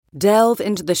Delve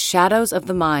into the shadows of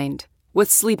the mind with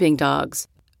Sleeping Dogs,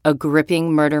 a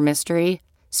gripping murder mystery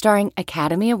starring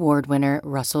Academy Award winner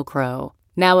Russell Crowe.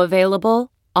 Now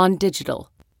available on digital.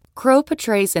 Crowe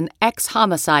portrays an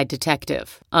ex-homicide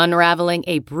detective unraveling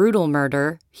a brutal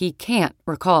murder he can't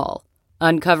recall.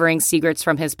 Uncovering secrets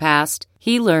from his past,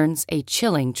 he learns a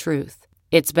chilling truth.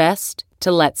 It's best to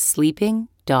let sleeping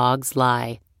dogs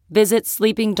lie. Visit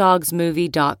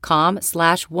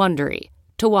sleepingdogsmovie.com/Wondery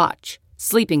to watch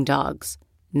Sleeping Dogs,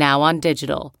 now on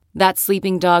digital. That's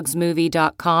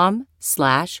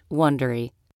sleepingdogsmovie.com/Wondery.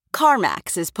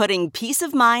 CarMax is putting peace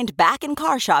of mind back in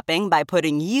car shopping by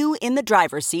putting you in the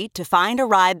driver's seat to find a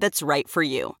ride that's right for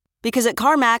you. Because at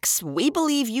CarMax, we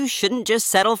believe you shouldn't just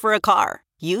settle for a car.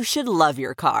 You should love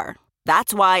your car.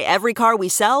 That's why every car we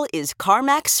sell is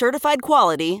CarMax certified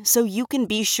quality, so you can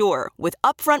be sure with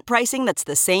upfront pricing that's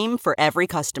the same for every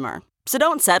customer. So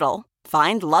don't settle.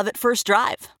 Find love at first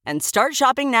drive and start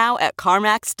shopping now at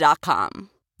CarMax.com.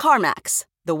 CarMax,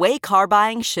 the way car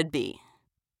buying should be.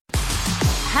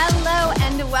 Hello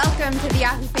and welcome to the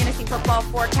Yahoo Fantasy Football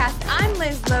Forecast. I'm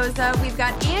Liz Loza. We've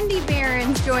got Andy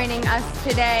Behrens joining us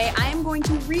today. I am going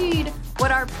to read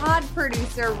what our pod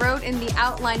producer wrote in the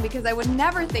outline because I would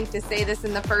never think to say this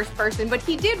in the first person, but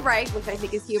he did write, which I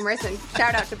think is humorous, and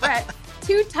shout out to Brett.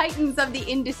 Two titans of the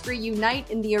industry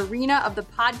unite in the arena of the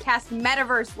podcast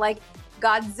metaverse like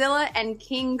Godzilla and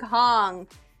King Kong.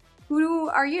 Who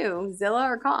are you, Zilla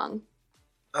or Kong?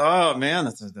 Oh man,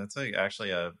 that's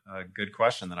actually a good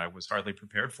question that I was hardly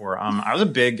prepared for. I was a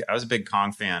big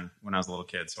Kong fan when I was a little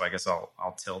kid, so I guess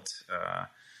I'll tilt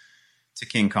to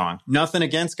King Kong. Nothing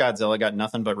against Godzilla, got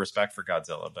nothing but respect for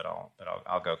Godzilla, but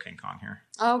I'll go King Kong here.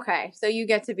 Okay, so you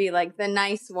get to be like the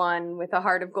nice one with a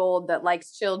heart of gold that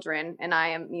likes children, and I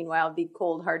am meanwhile the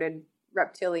cold-hearted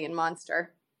reptilian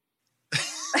monster.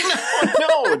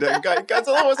 No,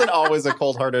 Godzilla wasn't always a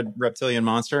cold-hearted reptilian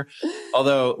monster.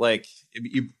 Although, like,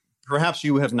 perhaps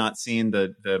you have not seen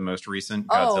the most recent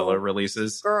Godzilla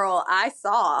releases. Girl, I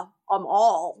saw them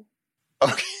all.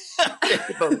 Okay.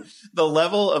 The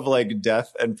level of like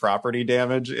death and property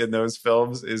damage in those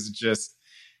films is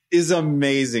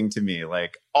amazing to me.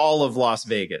 Like all of Las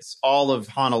Vegas, all of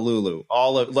Honolulu,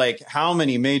 all of like how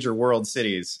many major world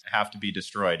cities have to be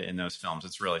destroyed in those films.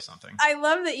 It's really something. I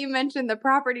love that you mentioned the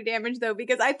property damage though,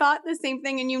 because I thought the same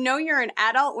thing. And you know, you're an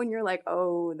adult when you're like,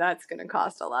 oh, that's going to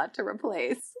cost a lot to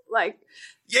replace. Like,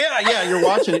 yeah. You're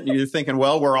watching it and you're thinking,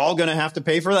 well, we're all going to have to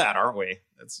pay for that, aren't we?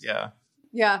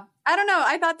 Yeah. I don't know.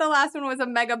 I thought the last one was a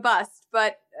mega bust,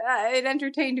 but it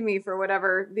entertained me for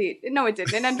whatever no, it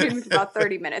didn't. It entertained me for about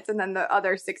 30 minutes. And then the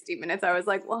other 60 minutes, I was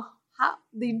like, well, how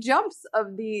the jumps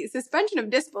of the suspension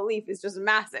of disbelief is just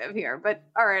massive here. But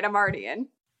all right, I'm already in.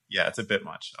 Yeah, it's a bit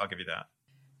much. I'll give you that.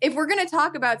 If we're going to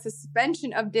talk about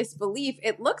suspension of disbelief,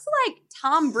 it looks like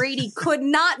Tom Brady could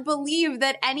not believe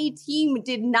that any team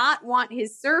did not want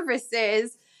his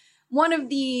services. One of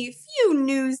the few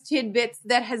news tidbits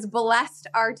that has blessed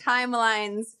our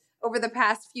timelines over the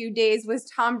past few days was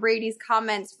Tom Brady's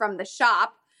comments from the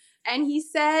shop. And he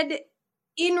said,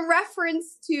 in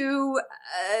reference to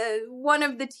one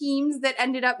of the teams that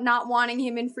ended up not wanting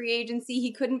him in free agency,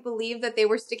 he couldn't believe that they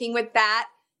were sticking with that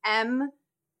M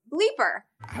bleeper.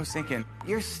 I was thinking,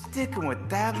 you're sticking with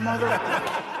that mother.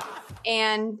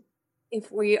 And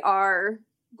if we are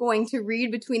going to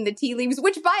read between the tea leaves,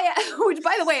 which by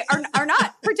the way are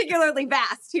not particularly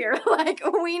vast here. Like,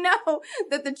 we know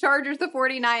that the Chargers, the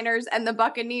 49ers, and the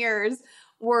Buccaneers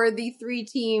were the three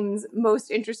teams most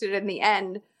interested in the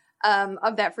end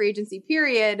of that free agency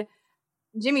period.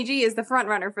 Jimmy G is the front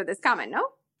runner for this comment, no?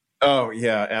 Oh,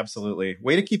 yeah, absolutely.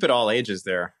 Way to keep it all ages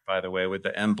there, by the way, with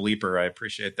the M bleeper. I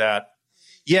appreciate that.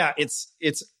 Yeah,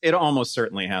 it almost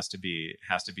certainly has to be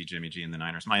Jimmy G and the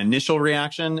Niners. My initial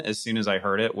reaction as soon as I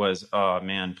heard it was, oh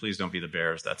man, please don't be the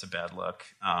Bears. That's a bad look.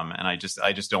 And I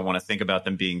just don't want to think about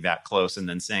them being that close and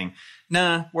then saying,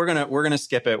 nah, we're gonna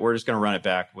skip it. We're just gonna run it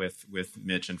back with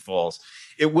Mitch and Foles.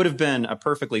 It would have been a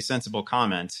perfectly sensible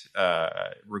comment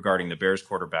regarding the Bears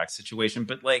quarterback situation,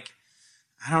 but like,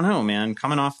 I don't know, man.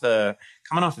 Coming off that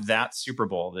Super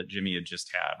Bowl that Jimmy had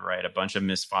just had, right? A bunch of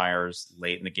misfires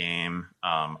late in the game,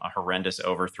 a horrendous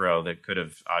overthrow that could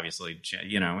have obviously,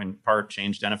 in part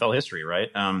changed NFL history,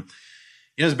 right?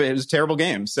 It was a terrible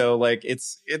game. So like,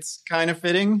 it's kind of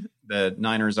fitting. The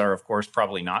Niners are, of course,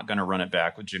 probably not going to run it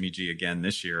back with Jimmy G again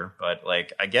this year, but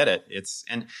like, I get it.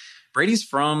 And Brady's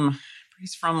from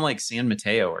like San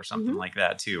Mateo or something like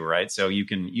that too, right? So you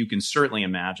can certainly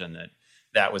imagine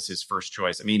that was his first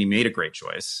choice. I mean, he made a great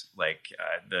choice. Like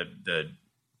the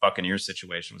Buccaneers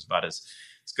situation was about as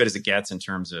as good as it gets in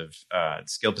terms of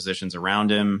skill positions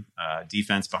around him,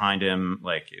 defense behind him,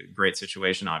 like great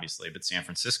situation, obviously. But San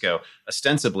Francisco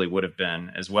ostensibly would have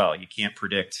been as well. You can't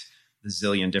predict the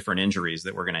zillion different injuries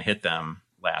that were going to hit them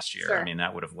last year. Sure. I mean,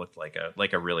 that would have looked like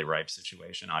a really ripe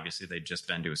situation. Obviously, they'd just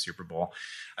been to a Super Bowl.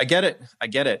 I get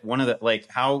it. One of the, like,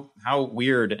 how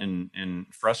weird and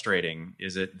frustrating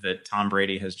is it that Tom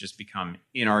Brady has just become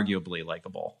inarguably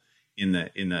likable in the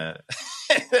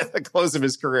the close of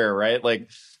his career, right? Like,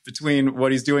 between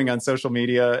what he's doing on social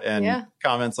media and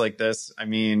comments like this. I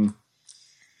mean,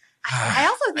 I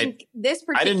also think this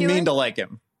particular... I didn't mean to like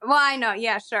him. Well, I know.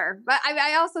 Yeah, sure. But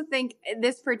I also think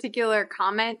this particular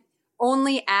comment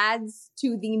only adds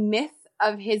to the myth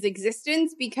of his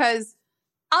existence, because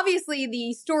obviously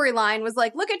the storyline was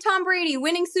like, look at Tom Brady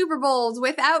winning Super Bowls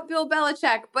without Bill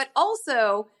Belichick. But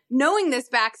also, knowing this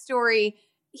backstory,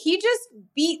 he just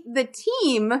beat the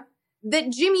team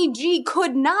that Jimmy G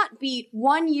could not beat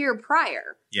 1 year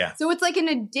prior. Yeah. So it's like an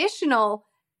additional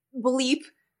bleep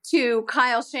to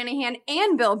Kyle Shanahan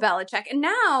and Bill Belichick. And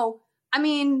now, I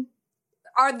mean,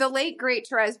 the late, great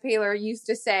Therese Paylor used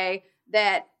to say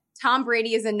that Tom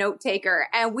Brady is a note taker,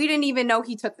 and we didn't even know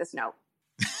he took this note.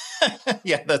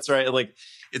 Yeah, that's right. Like,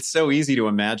 it's so easy to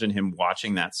imagine him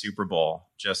watching that Super Bowl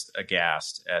just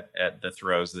aghast at the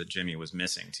throws that Jimmy was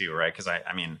missing too, right? Because I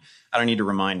mean, I don't need to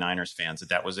remind Niners fans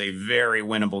that was a very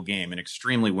winnable game, an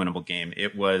extremely winnable game.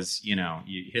 It was, you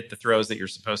hit the throws that you're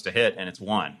supposed to hit and it's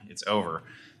won. It's over.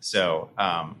 So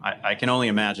I can only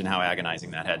imagine how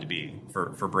agonizing that had to be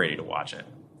for Brady to watch it.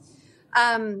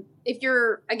 If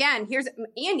you're, again, here's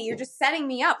Andy, you're just setting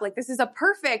me up. Like, this is a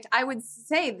perfect, I would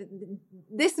say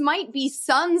this might be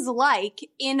Suns-like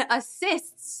in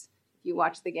assists. If you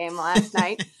watched the game last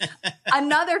night,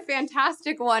 another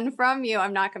fantastic one from you.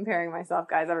 I'm not comparing myself,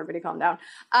 guys. Everybody calm down.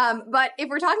 But if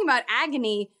we're talking about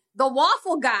agony, the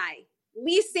waffle guy,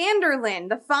 Lee Sanderlin,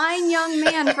 the fine young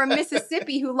man from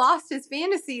Mississippi who lost his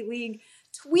fantasy league,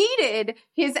 tweeted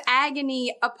his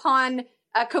agony upon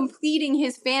completing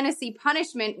his fantasy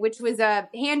punishment, which was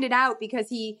handed out because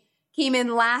he came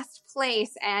in last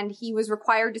place and he was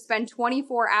required to spend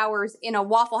 24 hours in a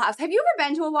Waffle House. Have you ever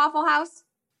been to a Waffle House?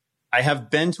 I have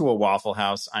been to a Waffle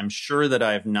House. I'm sure that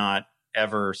I have not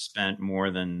ever spent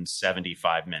more than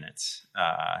 75 minutes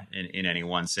in any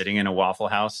one sitting in a Waffle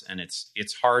House. And it's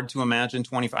hard to imagine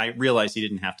 25. I realize he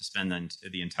didn't have to spend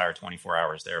the entire 24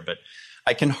 hours there, but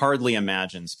I can hardly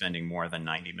imagine spending more than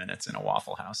 90 minutes in a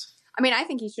Waffle House. I mean, I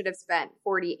think he should have spent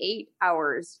 48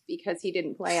 hours because he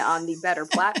didn't play on the better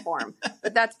platform.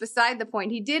 But that's beside the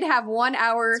point. He did have 1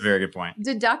 hour that's a very good point.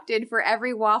 Deducted for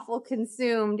every waffle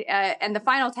consumed. And the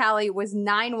final tally was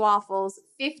 9 waffles,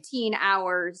 15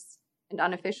 hours, and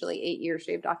unofficially 8 years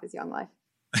shaved off his young life.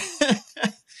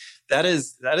 That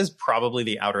is probably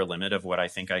the outer limit of what I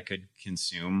think I could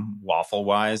consume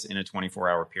waffle-wise in a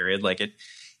 24-hour period. Like,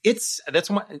 it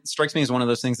strikes me as one of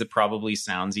those things that probably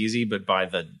sounds easy, but by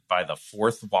the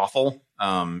fourth waffle,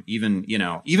 even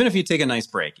if you take a nice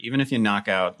break, even if you knock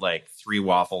out like 3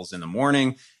 waffles in the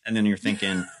morning, and then you're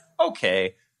thinking,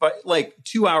 okay, but like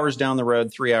 2 hours down the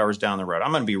road, 3 hours down the road,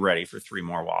 I'm going to be ready for 3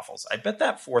 more waffles. I bet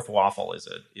that fourth waffle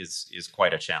is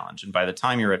quite a challenge, and by the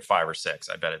time you're at 5 or 6,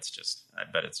 I bet it's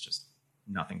just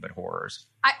nothing but horrors.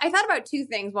 I thought about 2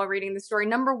 things while reading the story.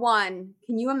 Number one,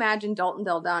 can you imagine Dalton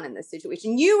Del Don in this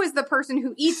situation? You as the person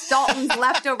who eats Dalton's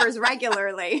leftovers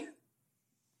regularly.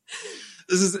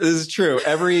 This is true.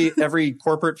 Every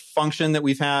corporate function that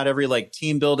we've had, every like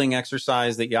team building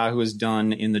exercise that Yahoo has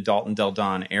done in the Dalton Del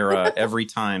Don era, every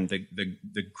time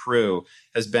the crew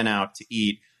has been out to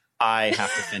eat, I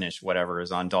have to finish whatever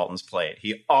is on Dalton's plate.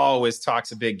 He always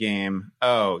talks a big game.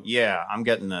 Oh yeah, I'm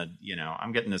getting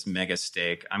this mega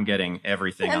steak. I'm getting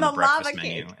everything on the breakfast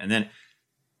menu, and then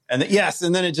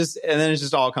it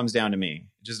just all comes down to me.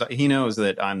 Just he knows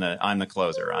that I'm the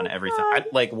closer on everything.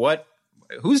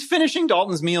 Who's finishing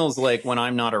Dalton's meals like when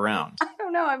I'm not around? I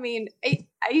don't know. I mean,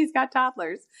 he's got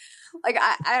toddlers. Like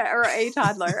or a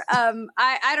toddler.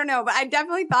 I don't know, but I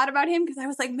definitely thought about him because I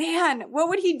was like, man, what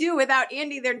would he do without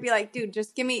Andy there to be like, dude,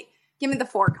 just give me the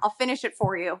fork. I'll finish it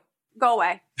for you. Go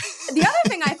away. The other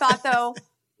thing I thought though,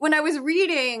 when I was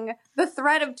reading the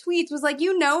thread of tweets was like,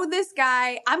 this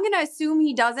guy, I'm going to assume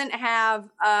he doesn't have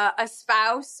a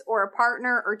spouse or a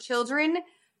partner or children,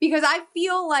 because I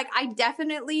feel like I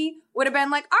definitely would have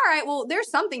been like, all right, well, there's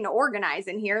something to organize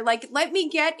in here. Like, let me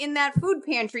get in that food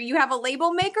pantry. You have a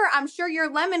label maker? I'm sure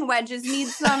your lemon wedges need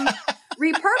some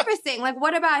repurposing. Like,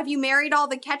 what about, have you married all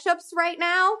the ketchups right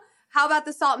now? How about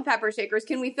the salt and pepper shakers?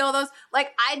 Can we fill those?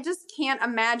 Like, I just can't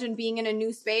imagine being in a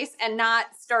new space and not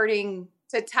starting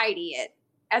to tidy it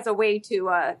as a way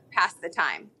to pass the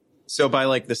time. So by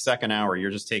like the second hour,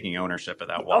 you're just taking ownership of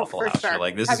that Waffle House. Sure. You're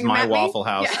like, this Have is you my met me? Waffle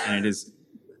House. Yeah. And it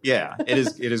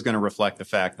is, it is going to reflect the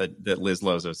fact that Liz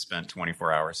Lozo spent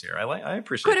 24 hours here. I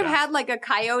appreciate Could have that. had like a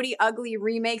Coyote Ugly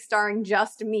remake starring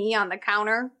just me on the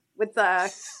counter with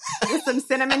some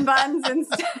cinnamon buns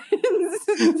instead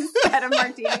of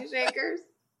martini shakers.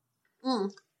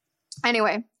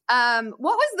 Anyway, what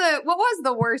was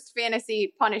the worst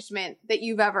fantasy punishment that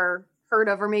you've ever heard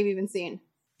of or maybe even seen?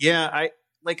 Yeah,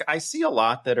 I see a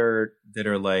lot that are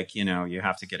like, you know, you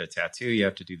have to get a tattoo, you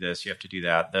have to do this, you have to do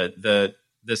that.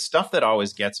 The stuff that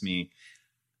always gets me,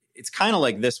 it's kind of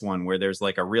like this one where there's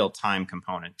like a real time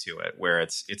component to it, where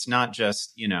it's not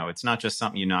just, you know, it's not just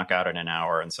something you knock out in an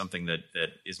hour and something that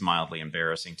is mildly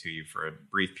embarrassing to you for a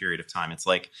brief period of time. It's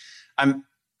like I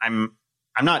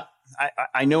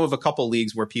know of a couple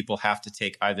leagues where people have to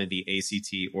take either the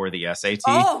ACT or the SAT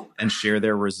and share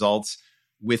their results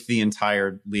with the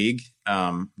entire league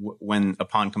when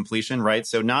upon completion, right?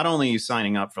 So not only are you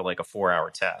signing up for like a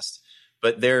 4-hour test,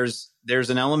 but there's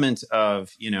an element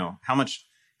of, you know, how much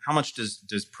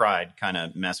does pride kind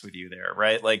of mess with you there,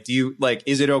 right? Like,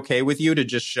 is it okay with you to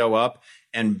just show up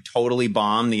and totally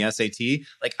bomb the SAT?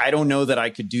 Like, I don't know that I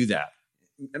could do that.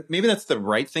 Maybe that's the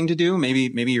right thing to do.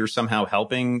 Maybe you're somehow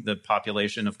helping the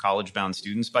population of college-bound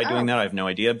students by doing that. I have no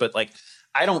idea. But like,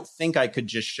 I don't think I could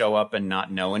just show up and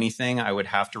not know anything. I would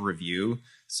have to review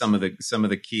some of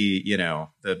the key, you know,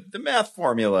 the math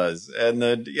formulas and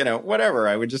the, you know, whatever.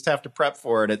 I would just have to prep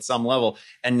for it at some level.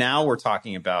 And now we're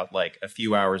talking about like a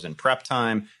few hours in prep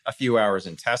time, a few hours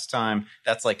in test time.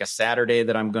 That's like a Saturday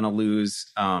that I'm going to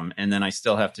lose. And then I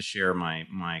still have to share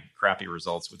my crappy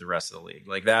results with the rest of the league.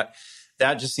 Like that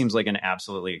just seems like an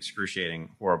absolutely excruciating,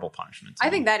 horrible punishment. I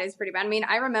think that is pretty bad. I mean,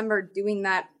 I remember doing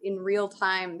that in real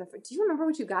time. Do you remember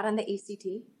what you got on the ACT?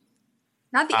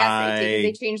 Not the SAT.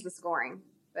 They changed the scoring,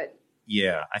 but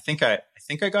yeah, I think I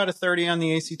got a 30 on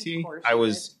the ACT. I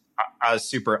was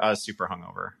super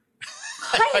hungover.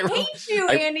 I hate you,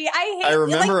 Andy. I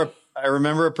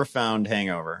remember a profound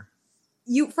hangover.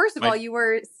 You first of all, you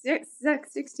were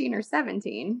 16 or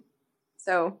 17,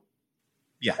 so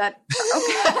yeah.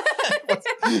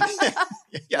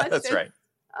 Yeah, that's right.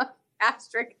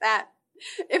 Asterisk that.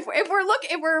 If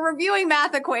we're reviewing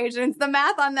math equations, the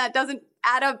math on that doesn't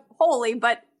add up wholly,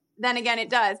 but then again, it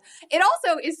does. It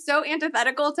also is so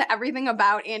antithetical to everything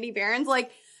about Andy Behrens.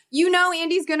 Like, you know,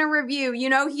 Andy's going to review. You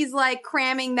know, he's like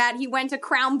cramming that. He went to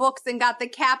Crown Books and got the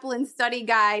Kaplan Study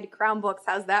Guide. Crown Books,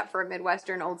 how's that for a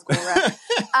Midwestern old school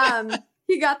rep?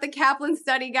 He got the Kaplan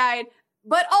Study Guide.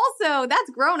 But also,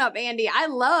 that's grown-up Andy. I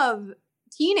love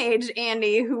teenage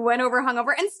Andy who went over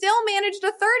hungover and still managed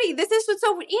a 30. This is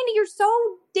so, Andy, you're so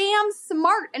damn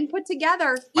smart and put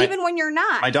together, even when you're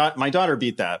not. My daughter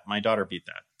beat that. My daughter beat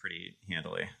that pretty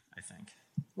handily, I think.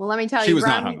 Well, let me tell you. She was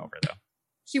not hungover, though.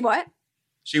 She what?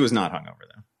 She was not hungover,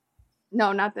 though.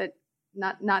 No, not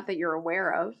that you're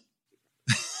aware of.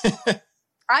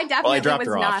 I definitely dropped was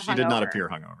her not off. She did not appear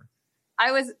hungover.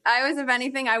 I was, if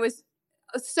anything, I was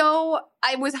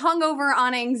hungover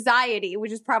on anxiety,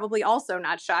 which is probably also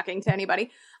not shocking to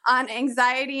anybody, on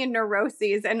anxiety and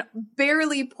neuroses, and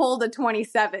barely pulled a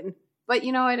 27. But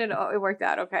you know, it worked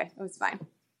out okay. It was fine.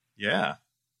 Yeah.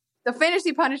 The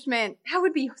fantasy punishment, that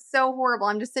would be so horrible.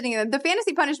 I'm just sitting there. The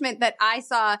fantasy punishment that I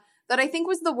saw that I think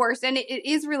was the worst, and it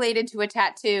is related to a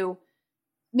tattoo.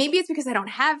 Maybe it's because I don't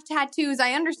have tattoos.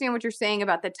 I understand what you're saying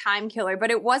about the time killer, but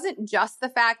it wasn't just the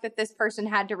fact that this person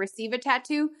had to receive a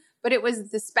tattoo, but it was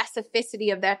the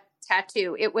specificity of that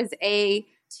tattoo. It was a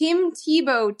Tim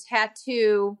Tebow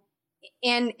tattoo,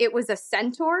 and it was a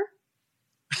centaur,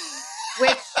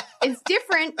 which is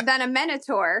different than a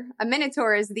minotaur. A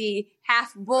minotaur is the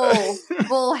half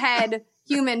bull head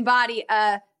human body.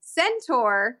 A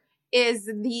centaur is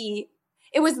it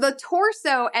was the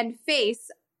torso and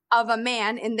face of a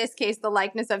man, in this case, the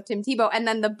likeness of Tim Tebow, and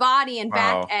then the body and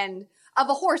back end of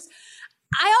a horse.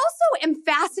 I also am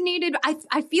fascinated.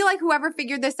 I feel like whoever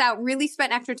figured this out really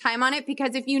spent extra time on it,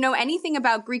 because if you know anything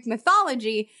about Greek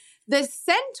mythology, the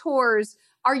centaurs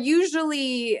are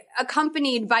usually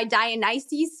accompanied by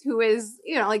Dionysus, who is,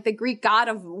 you know, like the Greek god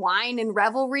of wine and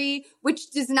revelry,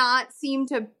 which does not seem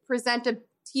to present a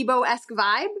Tebow-esque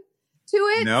vibe to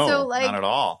it. No, so, like, not at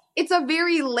all. It's a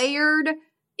very layered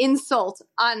insult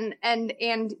on, and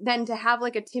then to have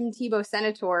like a Tim Tebow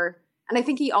centaur. And I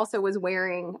think he also was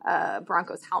wearing a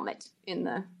Broncos helmet in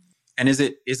the. And is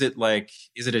it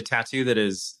a tattoo that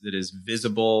is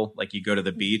visible? Like you go to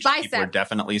the beach, bicep. People are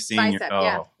definitely seeing bicep, your. Oh,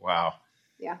 yeah. wow.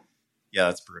 Yeah. Yeah,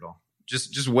 that's brutal.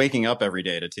 just waking up every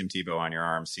day to Tim Tebow on your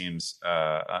arm seems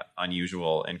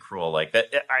unusual and cruel. Like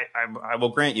that, I will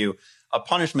grant you a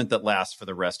punishment that lasts for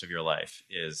the rest of your life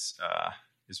is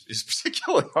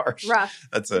particularly harsh. Rough.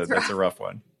 That's a rough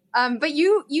one. But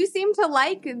you seem to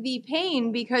like the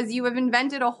pain because you have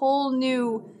invented a whole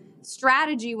new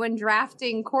strategy when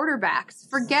drafting quarterbacks.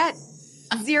 Forget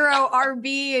 0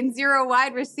 RB and 0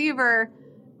 wide receiver.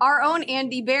 Our own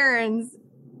Andy Behrens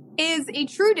is a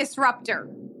true disruptor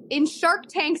in Shark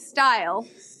Tank style,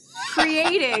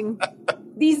 creating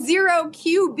the 0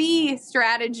 QB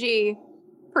strategy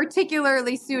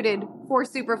particularly suited for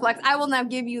Superflex. I will now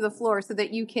give you the floor so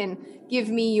that you can give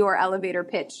me your elevator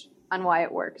pitch on why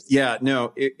it works. Yeah,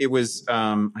 no, it was,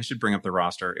 I should bring up the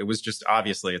roster. It was just,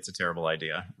 obviously it's a terrible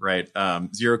idea, right?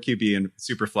 0 QB and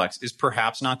Superflex is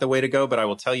perhaps not the way to go, but I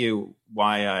will tell you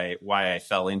why I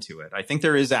fell into it. I think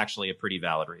there is actually a pretty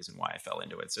valid reason why I fell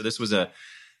into it. So this was a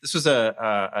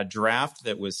draft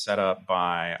that was set up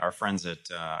by our friends at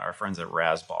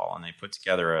Razzball, and they put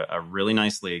together a really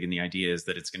nice league. And the idea is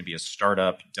that it's going to be a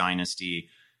startup dynasty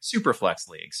Superflex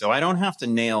league. So I don't have to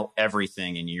nail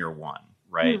everything in year one.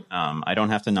 Right. I don't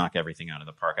have to knock everything out of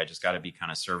the park. I just got to be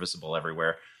kind of serviceable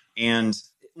everywhere. And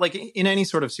like in any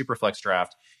sort of Superflex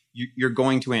draft, you're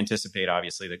going to anticipate,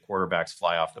 obviously, that quarterbacks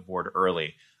fly off the board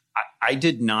early. I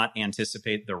did not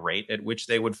anticipate the rate at which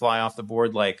they would fly off the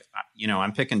board. Like,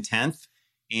 I'm picking 10th,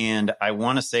 and I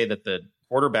want to say that the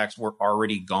quarterbacks were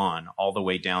already gone all the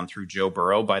way down through Joe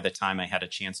Burrow by the time I had a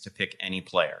chance to pick any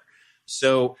player.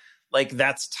 So like,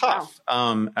 that's tough.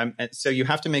 Wow. So you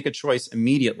have to make a choice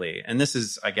immediately. And this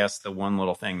is, I guess, the one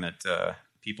little thing that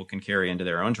people can carry into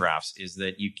their own drafts is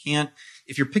that you can't,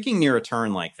 if you're picking near a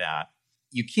turn like that,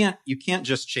 you can't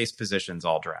just chase positions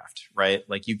all draft, right?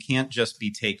 Like you can't just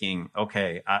be taking,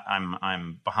 okay,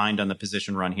 I'm behind on the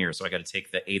position run here, so I got to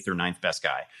take the 8th or 9th best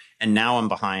guy, and now I'm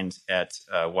behind at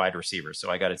wide receiver,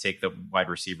 so I got to take the wide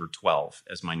receiver 12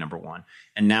 as my number one,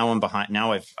 and now I'm behind.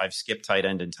 Now I've skipped tight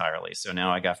end entirely, so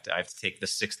now I have to take the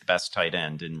 6th best tight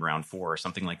end in round 4 or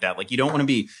something like that. Like you don't want to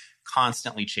be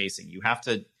constantly chasing. You have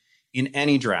to, in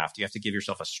any draft, you have to give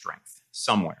yourself a strength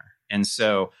somewhere, and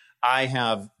so I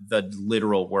have the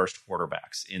literal worst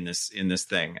quarterbacks in this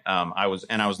thing. I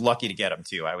was lucky to get him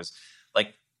too. I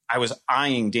was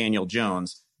eyeing Daniel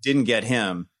Jones, didn't get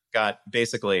him, got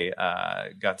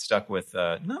stuck with,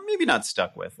 maybe not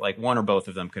stuck with, like one or both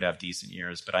of them could have decent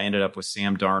years, but I ended up with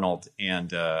Sam Darnold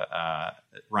and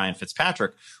Ryan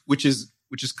Fitzpatrick, which is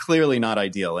clearly not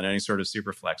ideal in any sort of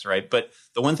super flex, right? But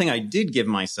the one thing I did give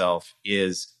myself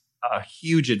is a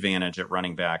huge advantage at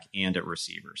running back and at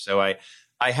receiver. So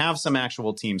I have some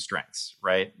actual team strengths,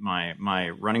 right? My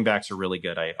running backs are really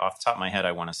good. Off the top of my head,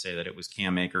 I want to say that it was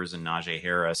Cam Akers and Najee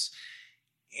Harris,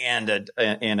 and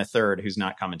a third who's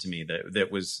not coming to me.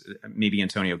 That was maybe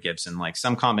Antonio Gibson, like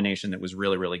some combination that was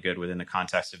really, really good within the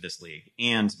context of this league.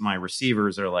 And my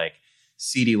receivers are like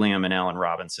CeeDee Lamb and Allen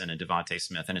Robinson and Devontae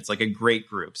Smith, and it's like a great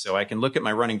group. So I can look at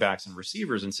my running backs and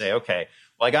receivers and say, okay,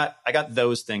 well, I got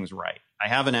those things right. I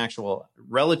have an actual,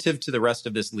 relative to the rest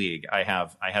of this league, I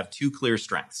have 2 clear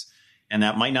strengths, and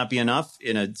that might not be enough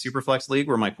in a super flex league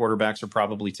where my quarterbacks are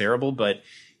probably terrible. But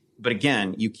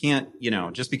again, you can't,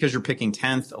 just because you're picking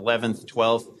 10th, 11th,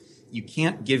 12th, you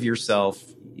can't give yourself,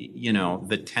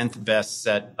 the 10th best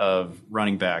set of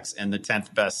running backs and the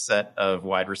 10th best set of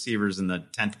wide receivers and the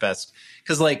 10th best.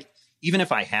 Because like, even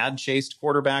if I had chased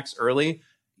quarterbacks early,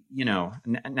 now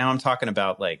I'm talking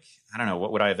about like, I don't know,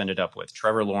 what would I have ended up with?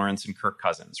 Trevor Lawrence and Kirk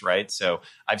Cousins, right? So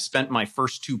I've spent my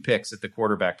first 2 picks at the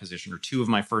quarterback position, or 2 of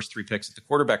my first 3 picks at the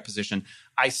quarterback position.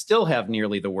 I still have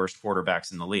nearly the worst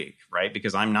quarterbacks in the league, right?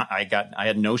 Because I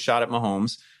had no shot at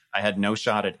Mahomes. I had no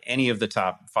shot at any of the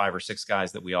top 5 or 6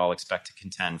 guys that we all expect to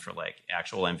contend for like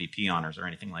actual MVP honors or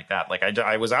anything like that. Like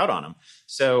I was out on him.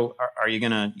 So are you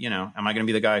going to, am I going to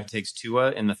be the guy who takes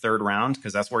Tua in the 3rd round?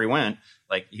 Because that's where he went.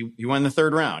 Like he won the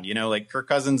 3rd round, like Kirk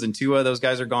Cousins and Tua, those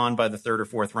guys are gone by the 3rd or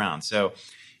 4th round. So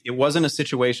it wasn't a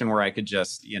situation where I could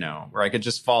just,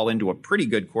 fall into a pretty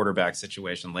good quarterback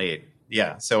situation late.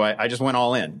 Yeah. So I just went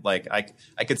all in. Like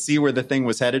I could see where the thing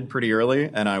was headed pretty early.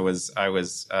 And I was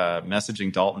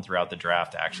messaging Dalton throughout the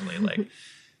draft, actually, like,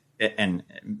 and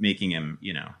making him,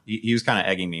 he was kind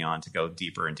of egging me on to go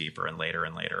deeper and deeper and later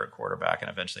at quarterback. And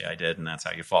eventually I did. And that's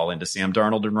how you fall into Sam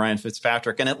Darnold and Ryan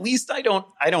Fitzpatrick. And at least I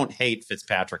don't hate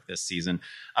Fitzpatrick this season.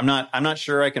 I'm not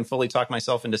sure I can fully talk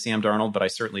myself into Sam Darnold, but I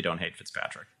certainly don't hate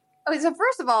Fitzpatrick. Okay. So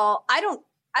first of all, I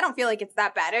don't feel like it's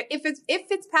that bad. If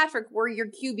Fitzpatrick were your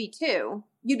QB2,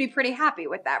 you'd be pretty happy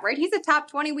with that, right? He's a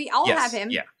top 20. We all have him.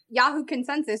 Yeah. Yahoo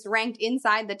Consensus ranked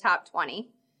inside the top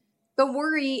 20. The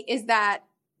worry is that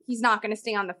he's not going to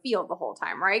stay on the field the whole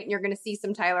time, right? And you're going to see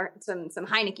some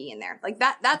Heineke in there. Like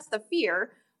that's the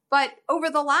fear. But over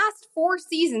the last 4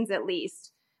 seasons, at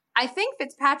least, I think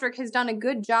Fitzpatrick has done a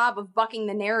good job of bucking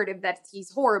the narrative that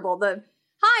he's horrible. The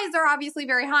highs are obviously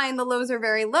very high and the lows are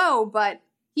very low, but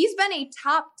he's been a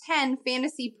top 10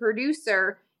 fantasy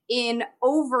producer in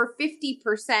over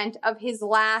 50% of his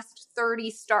last 30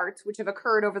 starts, which have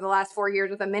occurred over the last 4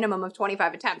 years with a minimum of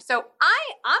 25 attempts. So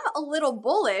I'm a little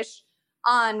bullish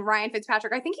on Ryan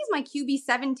Fitzpatrick. I think he's my QB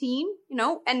 17,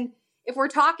 and if we're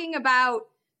talking about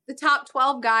the top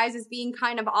 12 guys as being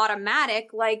kind of automatic,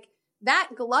 like that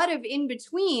glut of in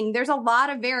between, there's a lot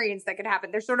of variance that could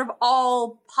happen. They're sort of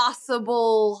all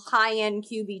possible high-end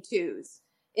QB2s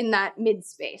in that mid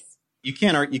space. You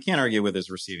can't argue with his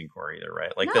receiving core either,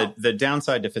 right? Like No. the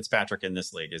downside to Fitzpatrick in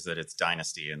this league is that it's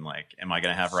dynasty, and like, am I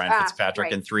going to have Ryan Fitzpatrick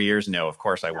right. in 3 years? No, of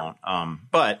course I won't.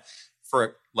 But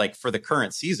for the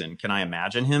current season, can I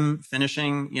imagine him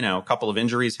finishing? A couple of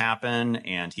injuries happen,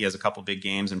 and he has a couple big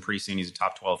games, and pretty soon he's a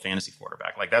top 12 fantasy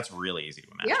quarterback. Like, that's really easy to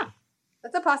imagine. Yeah,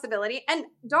 that's a possibility. And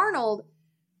Darnold,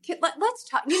 let's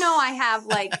talk. I have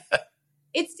like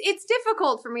it's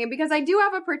difficult for me because I do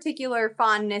have a particular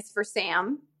fondness for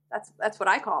Sam. That's what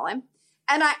I call him.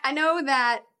 And I know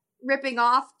that ripping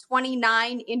off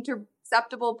 29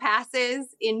 interceptable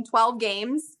passes in 12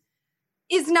 games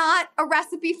is not a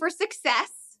recipe for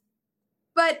success.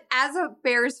 But as a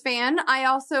Bears fan, I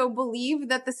also believe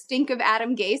that the stink of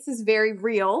Adam Gase is very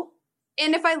real.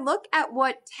 And if I look at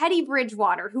what Teddy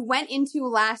Bridgewater, who went into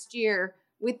last year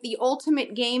with the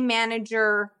ultimate game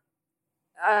manager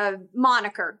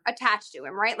moniker attached to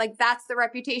him, right? Like that's the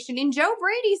reputation. In Joe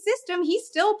Brady's system, he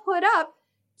still put up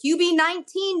QB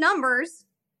 19 numbers.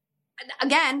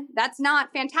 Again, that's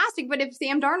not fantastic, but if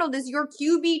Sam Darnold is your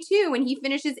QB2 and he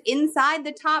finishes inside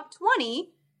the top 20,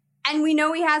 and we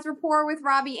know he has rapport with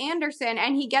Robbie Anderson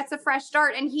and he gets a fresh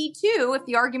start, and he too, if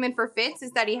the argument for Fitz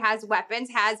is that he has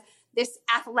weapons, has this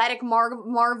athletic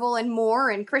marvel and more,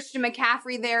 and Christian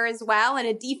McCaffrey there as well, and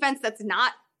a defense that's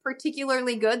not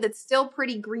particularly good, that's still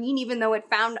pretty green, even though it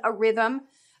found a rhythm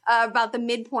about the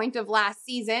midpoint of last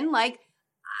season. Like,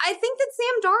 I think that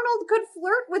Sam Darnold could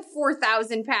flirt with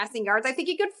 4,000 passing yards. I think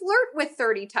he could flirt with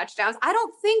 30 touchdowns. I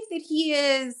don't think that he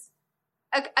is,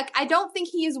 I don't think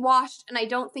he is washed, and I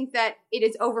don't think that it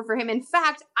is over for him. In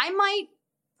fact, I might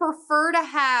prefer to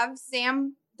have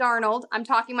Sam Darnold, I'm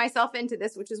talking myself into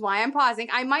this, which is why I'm pausing.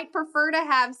 I might prefer to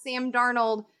have Sam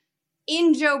Darnold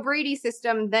in Joe Brady's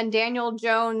system than Daniel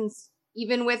Jones,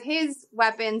 even with his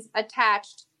weapons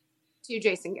attached to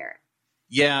Jason Garrett.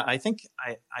 Yeah, I think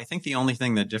the only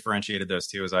thing that differentiated those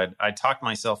two is I talked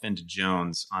myself into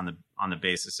Jones on the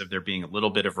basis of there being a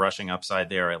little bit of rushing upside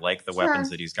there. I like the weapons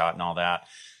that he's got and all that.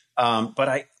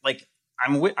 But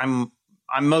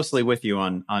I'm mostly with you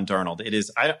on Darnold. It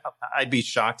is I'd be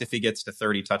shocked if he gets to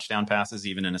 30 touchdown passes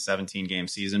even in a 17-game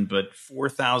season, but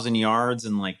 4,000 yards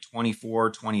in like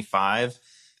 24, 25,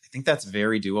 I think that's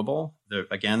very doable. The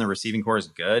receiving core is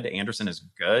good. Anderson is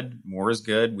good. Moore is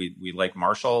good. We like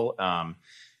Marshall.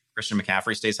 Christian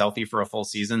McCaffrey stays healthy for a full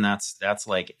season. That's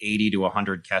like 80 to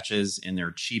 100 catches in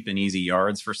their cheap and easy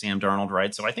yards for Sam Darnold,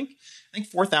 right? So I think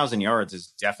 4,000 yards is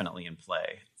definitely in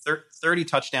play. 30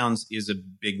 touchdowns is a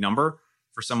big number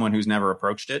for someone who's never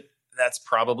approached it. That's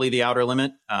probably the outer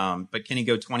limit. But can he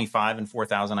go 25 and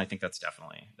 4,000? I think that's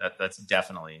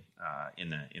definitely in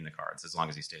the cards as long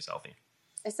as he stays healthy.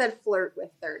 I said flirt with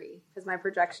 30 because my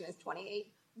projection is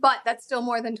 28, but that's still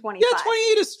more than 25. Yeah,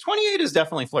 28 is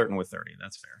definitely flirting with 30.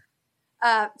 That's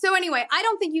fair. So anyway, I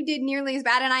don't think you did nearly as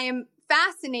bad, and I am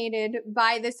fascinated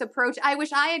by this approach. I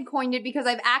wish I had coined it because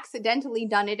I've accidentally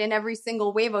done it in every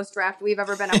single Wavos draft we've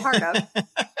ever been a part of.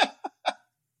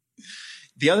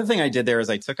 The other thing I did there is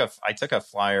I took a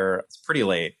flyer. It's pretty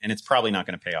late, and it's probably not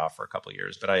going to pay off for a couple of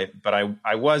years. But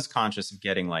I was conscious of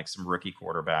getting like some rookie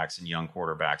quarterbacks and young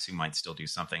quarterbacks who might still do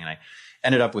something, and I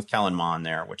ended up with Kellen Mond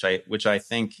there, which I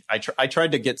think I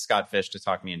tried to get Scott Fish to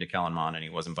talk me into Kellen Mond, and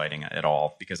he wasn't biting at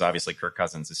all because obviously Kirk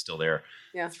Cousins is still there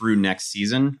through next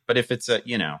season. But if it's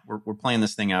we're playing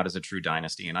this thing out as a true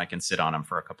dynasty, and I can sit on him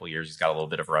for a couple of years. He's got a little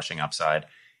bit of rushing upside.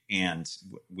 And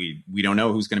we don't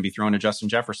know who's going to be throwing to Justin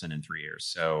Jefferson in 3 years.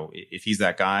 So if he's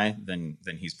that guy, then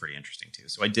he's pretty interesting too.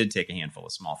 So I did take a handful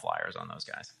of small flyers on those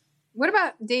guys. What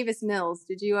about Davis Mills?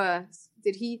 Did you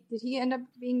did he end up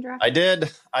being drafted? I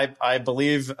did. I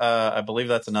believe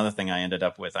that's another thing I ended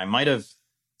up with. I might have.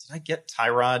 Did I get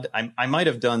Tyrod? I might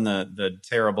have done the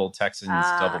terrible Texans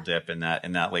double dip in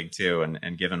that league too,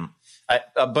 and given.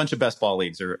 A bunch of best ball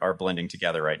leagues are blending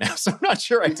together right now, so I'm not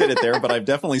sure I did it there, but I've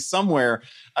definitely somewhere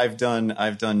I've done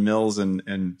Mills and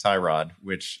Tyrod,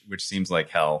 which seems like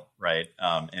hell, right?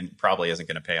 And probably isn't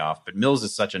going to pay off. But Mills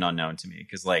is such an unknown to me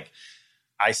because like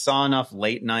I saw enough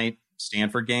late night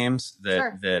Stanford games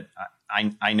that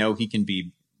I know he can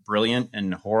be brilliant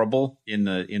and horrible in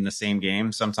the same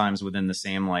game, sometimes within the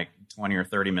same like 20 or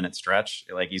 30 minute stretch.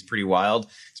 Like he's pretty wild.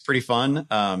 It's pretty fun.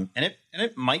 And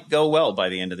it might go well by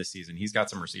the end of the season. He's got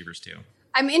some receivers too.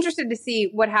 I'm interested to see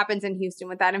what happens in Houston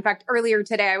with that. In fact, earlier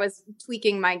today, I was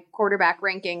tweaking my quarterback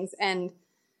rankings and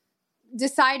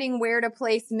deciding where to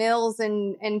place Mills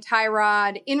and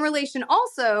Tyrod in relation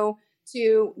also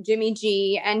to Jimmy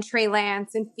G and Trey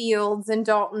Lance and Fields and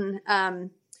Dalton.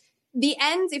 The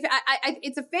ends,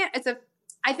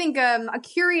 I think a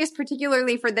curious,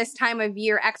 particularly for this time of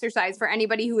year, exercise for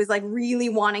anybody who is like really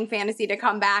wanting fantasy to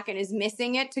come back and is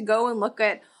missing it, to go and look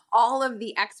at all of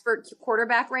the expert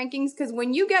quarterback rankings. Because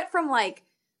when you get from like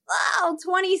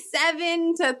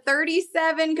 27 to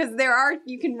 37, because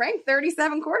you can rank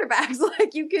 37 quarterbacks,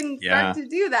 like you can start to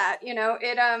do that. You know,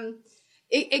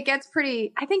 it gets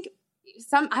pretty. I think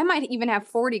I might even have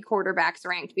 40 quarterbacks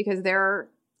ranked because there are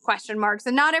question marks,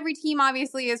 and not every team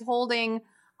obviously is holding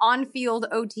on-field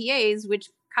OTAs, which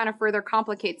kind of further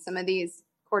complicates some of these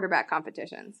quarterback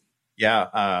competitions.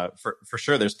 Yeah, for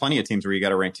sure. There's plenty of teams where you got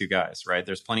to rank two guys, right?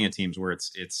 There's plenty of teams where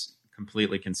it's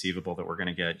completely conceivable that we're going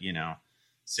to get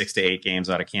 6 to 8 games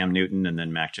out of Cam Newton, and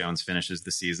then Mac Jones finishes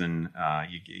the season.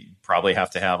 You probably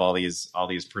have to have all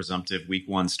these presumptive week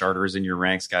one starters in your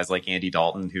ranks, guys like Andy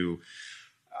Dalton, who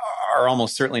are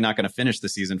almost certainly not going to finish the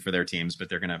season for their teams, but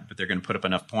they're going to put up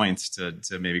enough points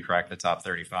to maybe crack the top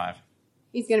 35.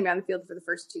 He's going to be on the field for the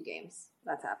first 2 games.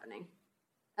 That's happening.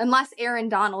 Unless Aaron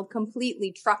Donald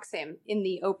completely trucks him in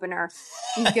the opener,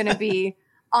 he's going to be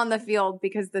on the field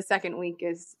because the second week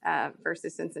is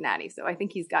versus Cincinnati. So I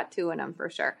think he's got 2 in him for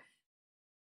sure.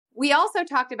 We also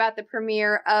talked about the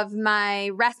premiere of my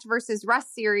Rest versus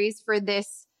Rust series for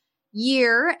this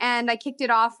year, and I kicked it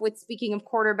off with, speaking of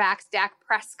quarterbacks, Dak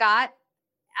Prescott.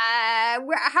 How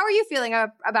are you feeling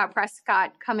about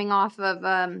Prescott coming off of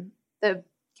the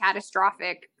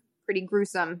catastrophic, pretty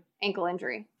gruesome ankle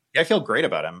injury? Yeah, I feel great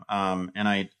about him.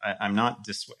 And I'm not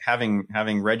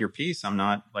having read your piece. I'm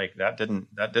not like that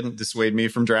didn't dissuade me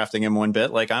from drafting him one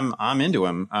bit. Like I'm into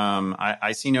him.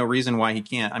 I see no reason why he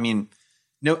can't. I mean,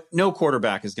 no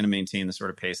quarterback is going to maintain the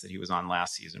sort of pace that he was on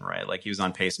last season, right? Like he was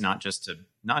on pace not just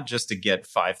to get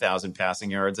 5,000 passing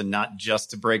yards and not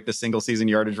just to break the single season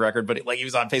yardage record, but he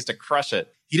was on pace to crush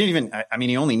it. He didn't even. I mean,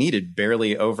 he only needed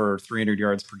barely over 300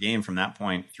 yards per game from that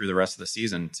point through the rest of the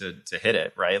season to hit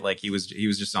it, right? Like he was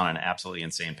just on an absolutely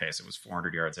insane pace. It was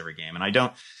 400 yards every game, and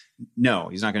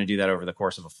he's not going to do that over the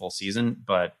course of a full season,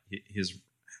 but he's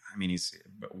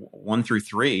 1 through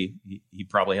 3. He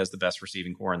probably has the best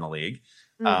receiving core in the league.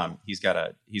 He's got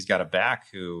a back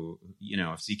who,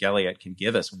 if Zeke Elliott can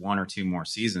give us 1 or 2 more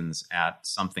seasons at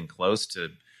something close to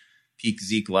peak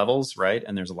Zeke levels, right?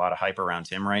 And there's a lot of hype around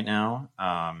him right now.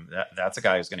 That's a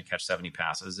guy who's going to catch 70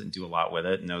 passes and do a lot with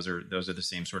it. And those are the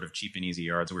same sort of cheap and easy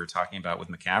yards we were talking about with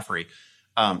McCaffrey.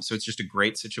 So it's just a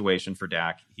great situation for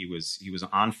Dak. He was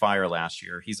on fire last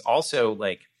year. He's also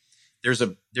like, there's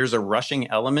a rushing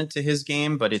element to his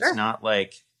game, but it's not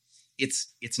like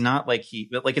it's not like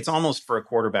it's almost for a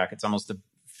quarterback. It's almost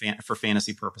for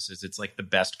fantasy purposes. It's like the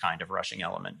best kind of rushing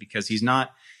element because he's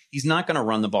not going to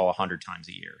run the ball 100 times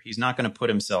a year. He's not going to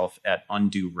put himself at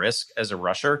undue risk as a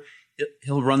rusher.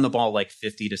 He'll run the ball like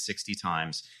 50 to 60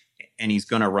 times, and he's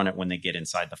going to run it when they get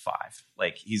inside the 5.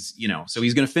 Like so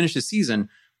he's going to finish the season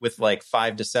with like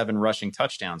 5 to 7 rushing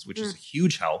touchdowns, which is a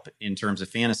huge help in terms of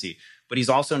fantasy. But he's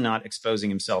also not exposing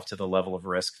himself to the level of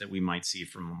risk that we might see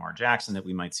from Lamar Jackson, that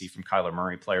we might see from Kyler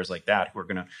Murray, players like that who are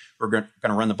going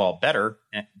to run the ball better,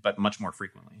 but much more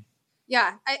frequently.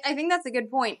 Yeah, I think that's a good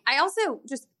point. I also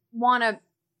just want to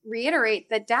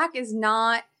reiterate that Dak is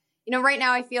not, right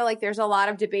now I feel like there's a lot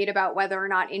of debate about whether or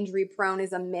not injury prone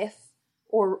is a myth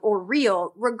or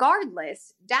real.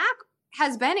 Regardless, Dak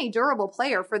has been a durable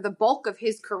player for the bulk of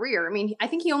his career. I mean, I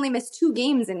think he only missed 2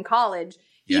 games in college.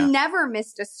 He never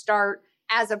missed a start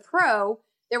as a pro.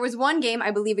 There was one game,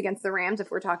 I believe, against the Rams,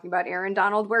 if we're talking about Aaron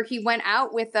Donald, where he went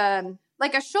out with a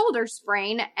shoulder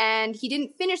sprain and he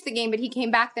didn't finish the game, but he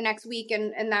came back the next week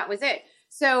and that was it.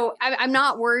 So I'm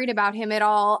not worried about him at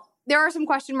all. There are some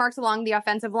question marks along the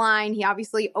offensive line. He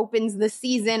obviously opens the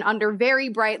season under very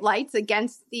bright lights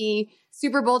against the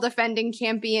Super Bowl defending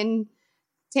champion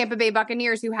Tampa Bay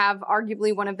Buccaneers, who have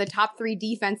arguably one of the top 3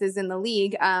 defenses in the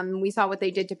league. We saw what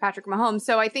they did to Patrick Mahomes.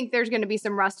 So I think there's going to be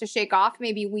some rust to shake off,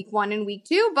 maybe week 1 and week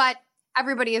 2. But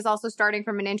everybody is also starting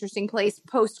from an interesting place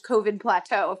post-COVID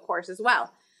plateau, of course, as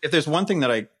well. If there's one thing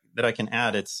that I can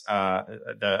add, it's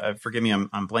forgive me,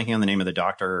 I'm blanking on the name of the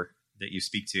doctor that you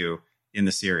speak to in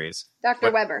the series,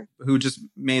 Dr. Weber, who just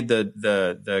made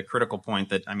the critical point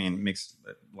that, I mean, makes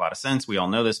a lot of sense. We all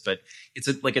know this, but it's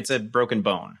a broken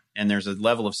bone, and there's a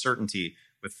level of certainty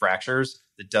with fractures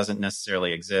that doesn't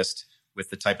necessarily exist with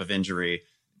the type of injury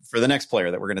for the next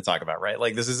player that we're going to talk about, right?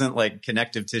 Like, this isn't like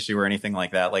connective tissue or anything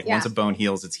like that. Like, once a bone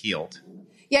heals, it's healed.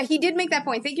 Yeah, he did make that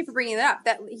point. Thank you for bringing that up.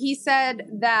 That he said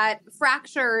that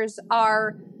fractures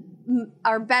are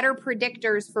better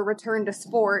predictors for return to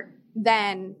sport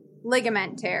than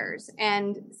ligament tears.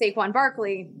 And Saquon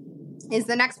Barkley is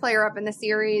the next player up in the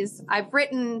series. I've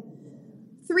written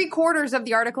 3/4 of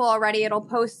the article already. It'll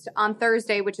post on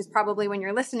Thursday, which is probably when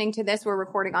you're listening to this. We're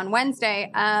recording on Wednesday.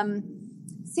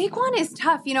 Saquon is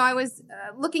tough. You know, I was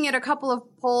looking at a couple of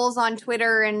polls on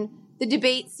Twitter, and the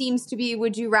debate seems to be,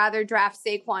 would you rather draft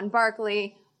Saquon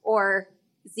Barkley or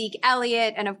Zeke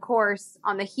Elliott? And of course,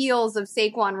 on the heels of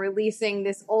Saquon releasing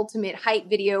this ultimate hype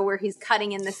video where he's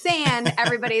cutting in the sand,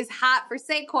 everybody's hot for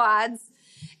Saquads,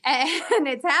 and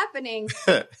it's happening.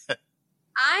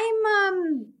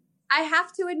 I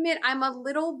have to admit, I'm a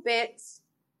little bit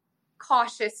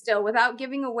cautious still without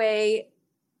giving away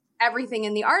everything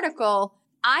in the article.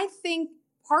 I think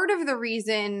part of the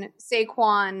reason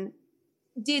Saquon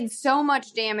did so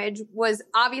much damage was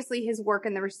obviously his work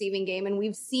in the receiving game. And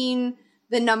we've seen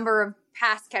the number of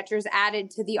pass catchers added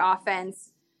to the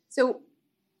offense. So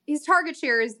his target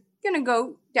share is going to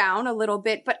go down a little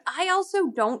bit. But I also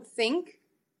don't think,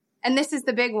 and this is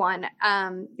the big one,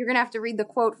 you're going to have to read the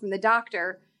quote from the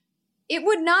doctor. It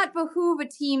would not behoove a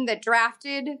team that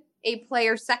drafted a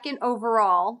player second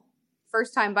overall.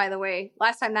 First time, by the way,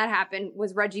 last time that happened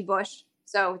was Reggie Bush.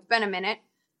 So it's been a minute.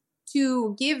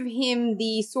 To give him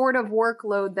the sort of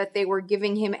workload that they were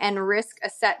giving him and risk a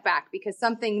setback. Because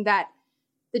something that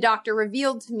the doctor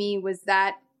revealed to me was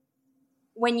that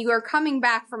when you are coming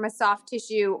back from a soft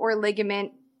tissue or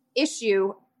ligament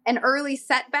issue, an early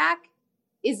setback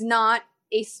is not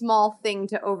a small thing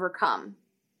to overcome.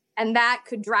 And that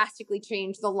could drastically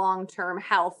change the long-term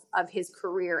health of his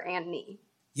career and knee.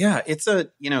 Yeah, it's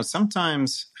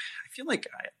sometimes I feel like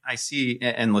I see,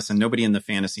 and listen, nobody in the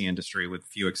fantasy industry, with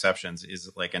few exceptions,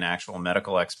 is like an actual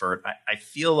medical expert. I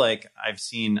feel like I've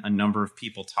seen a number of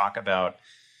people talk about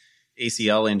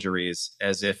ACL injuries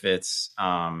as if it's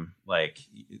like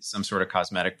some sort of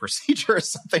cosmetic procedure or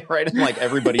something, right? And like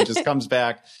everybody just comes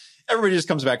back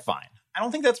fine. I don't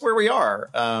think that's where we are.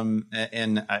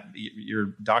 Your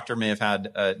doctor may have had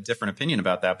a different opinion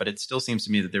about that, but it still seems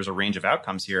to me that there's a range of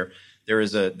outcomes here. There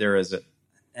is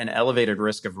an elevated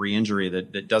risk of re-injury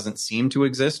that doesn't seem to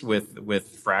exist with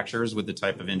fractures, with the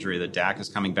type of injury that Dak is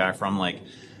coming back from. Like,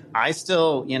 I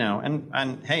still,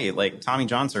 and hey, like Tommy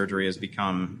John surgery has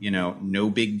become, no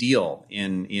big deal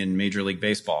in Major League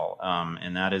Baseball.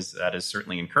 And that is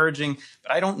certainly encouraging,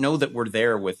 but I don't know that we're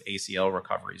there with ACL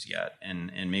recoveries yet.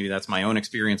 And maybe that's my own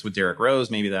experience with Derrick Rose.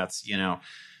 Maybe that's,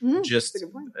 just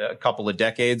a couple of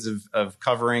decades of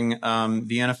covering the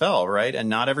NFL, right? And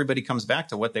not everybody comes back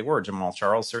to what they were. Jamal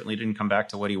Charles certainly didn't come back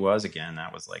to what he was. Again,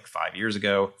 that was like 4 years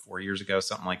ago,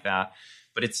 something like that.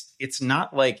 But it's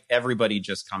not like everybody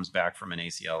just comes back from an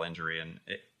ACL injury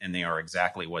and they are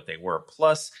exactly what they were.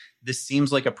 Plus, this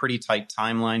seems like a pretty tight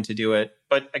timeline to do it.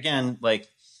 But again,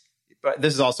 but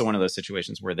this is also one of those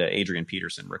situations where the Adrian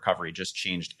Peterson recovery just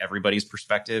changed everybody's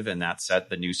perspective, and that set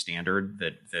the new standard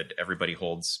that everybody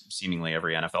holds seemingly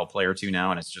every NFL player to now,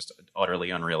 and it's just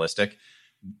utterly unrealistic.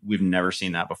 We've never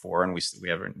seen that before, and we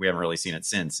haven't really seen it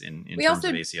since in terms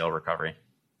of ACL recovery.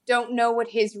 Don't know what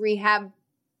his rehab.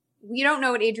 We don't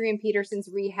know what Adrian Peterson's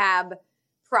rehab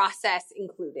process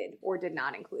included or did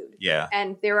not include. Yeah,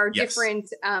 and there are different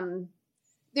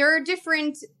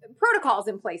protocols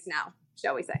in place now,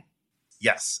 shall we say?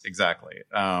 Yes, exactly.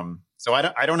 So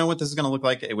I don't know what this is going to look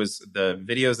like. It was the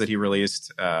videos that he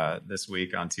released this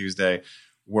week on Tuesday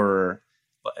were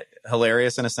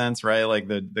hilarious in a sense, right? Like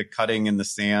the cutting in the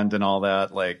sand and all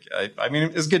that. Like, I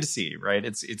mean, it's good to see, right?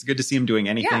 It's good to see him doing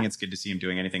anything. Yeah. It's good to see him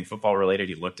doing anything football related.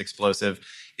 He looked explosive.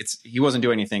 He wasn't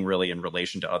doing anything really in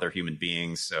relation to other human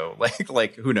beings. So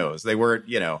like who knows? They weren't,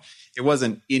 it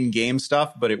wasn't in-game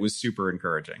stuff, but it was super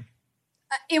encouraging.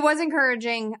 It was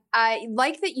encouraging. I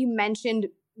like that you mentioned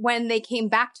when they came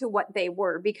back to what they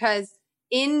were, because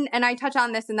and I touch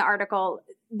on this in the article,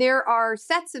 there are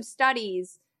sets of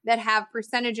studies that have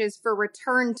percentages for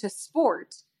return to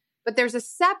sport, but there's a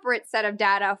separate set of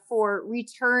data for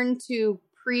return to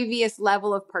previous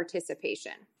level of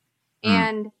participation.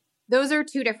 And Those are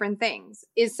two different things.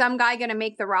 Is some guy going to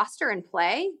make the roster and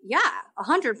play? Yeah,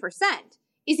 100%.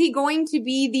 Is he going to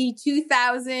be the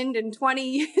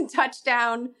 2020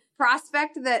 touchdown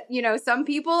prospect that, some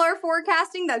people are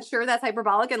forecasting? That's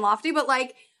hyperbolic and lofty, but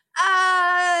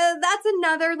that's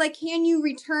another, can you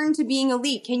return to being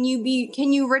elite? Can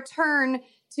you return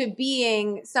to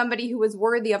being somebody who was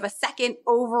worthy of a second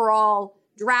overall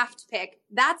draft pick?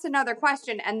 That's another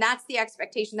question. And that's the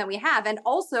expectation that we have. And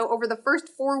also over the first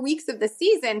 4 weeks of the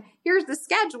season, here's the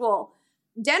schedule: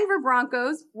 Denver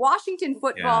Broncos, Washington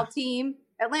football team,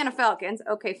 Atlanta Falcons.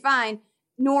 Okay, fine.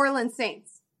 New Orleans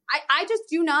Saints. I just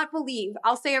do not believe,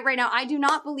 I'll say it right now, I do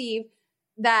not believe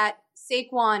that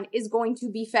Saquon is going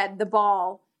to be fed the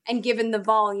ball and given the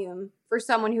volume for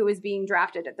someone who is being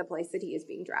drafted at the place that he is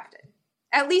being drafted.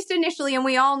 At least initially. And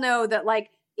we all know that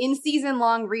in season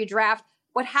long redraft,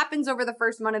 what happens over the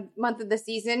first month of the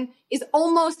season is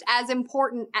almost as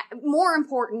important, more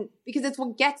important, because it's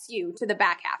what gets you to the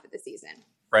back half of the season.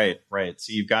 Right.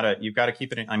 So you've got to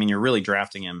keep it in. I mean, you're really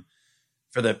drafting him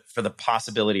for the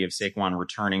possibility of Saquon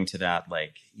returning to that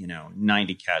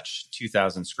 90 catch,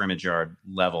 2,000 scrimmage yard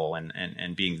level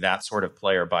and being that sort of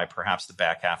player by perhaps the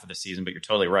back half of the season. But you're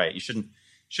totally right. You shouldn't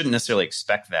necessarily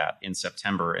expect that in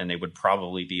September, and they would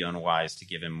probably be unwise to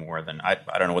give him more than I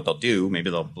don't know what they'll do. Maybe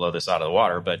they'll blow this out of the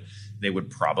water, but they would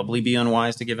probably be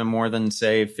unwise to give him more than,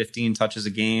 say, 15 touches a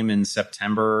game in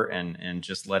September and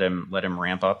just let him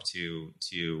ramp up to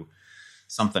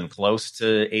something close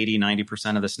to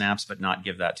 80-90% of the snaps, but not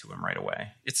give that to him right away.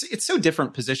 It's so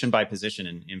different position by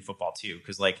position in football too,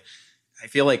 because I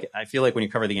feel like when you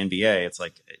cover the NBA, it's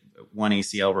like one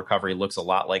ACL recovery looks a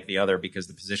lot like the other because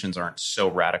the positions aren't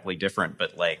so radically different.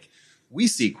 But we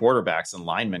see quarterbacks and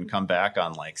linemen come back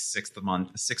on 6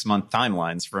 month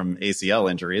timelines from ACL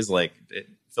injuries.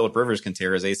 Phillip Rivers can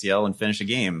tear his ACL and finish a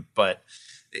game, but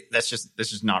that's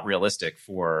just not realistic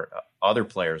for other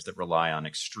players that rely on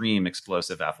extreme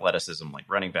explosive athleticism like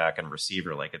running back and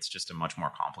receiver. It's just a much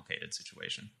more complicated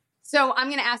situation. So I'm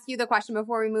going to ask you the question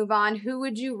before we move on. Who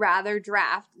would you rather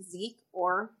draft, Zeke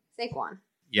or Saquon?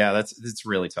 Yeah, it's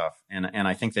really tough. And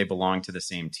I think they belong to the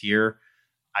same tier.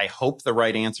 I hope the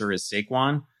right answer is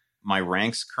Saquon. My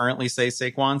ranks currently say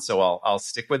Saquon, so I'll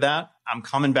stick with that. I'm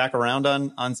coming back around on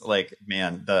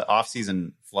the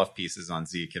offseason fluff pieces on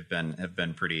Zeke have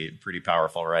been pretty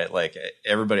powerful, right?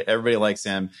 Everybody likes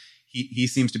him. He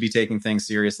seems to be taking things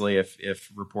seriously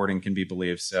if reporting can be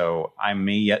believed. So I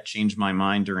may yet change my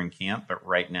mind during camp, but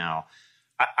right now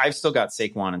I've still got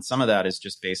Saquon, and some of that is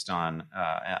just based on.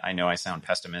 I know I sound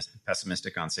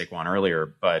pessimistic on Saquon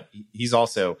earlier, but he's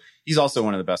also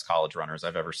one of the best college runners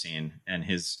I've ever seen, and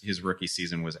his rookie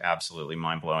season was absolutely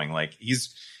mind blowing.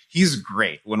 He's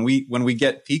great. When we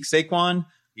get peak Saquon,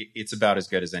 it's about as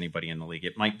good as anybody in the league.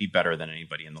 It might be better than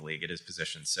anybody in the league at his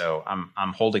position. So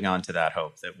I'm holding on to that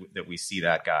hope that we see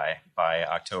that guy by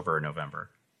October or November.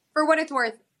 For what it's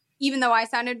worth, even though I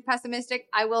sounded pessimistic,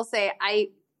 I will say I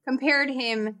compared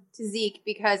him to Zeke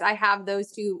because I have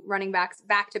those two running backs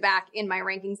back to back in my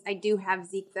rankings. I do have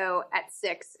Zeke though at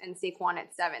 6 and Saquon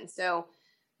at 7. So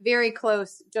very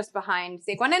close, just behind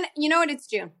Saquon. And you know what? It's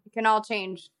June. It can all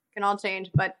change.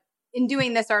 But in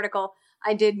doing this article,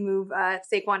 I did move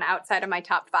Saquon outside of my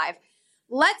top 5.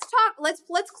 Let's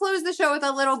close the show with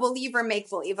a little believer make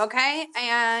believe, okay?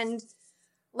 And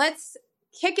let's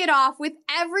kick it off with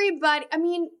everybody. I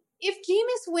mean, if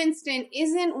Jameis Winston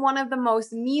isn't one of the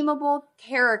most memeable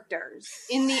characters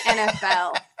in the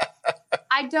NFL,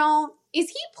 is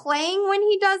he playing when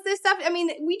he does this stuff? I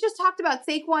mean, we just talked about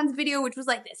Saquon's video, which was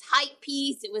this hype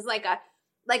piece. It was like a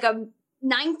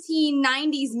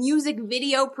 1990s music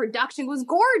video production. It was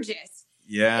gorgeous.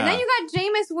 Yeah. And then you got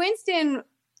Jameis Winston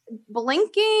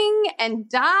blinking and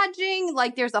dodging.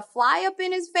 There's a fly up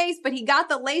in his face, but he got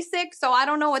the LASIK, so I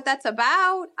don't know what that's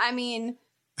about. I mean,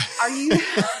 are you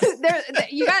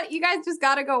you guys just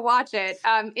got to go watch it.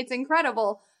 It's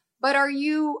incredible. But are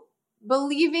you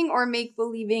believing or make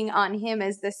believing on him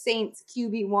as the Saints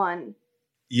QB1?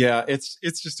 Yeah, it's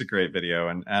just a great video,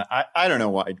 and I don't know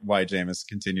why Jameis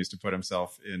continues to put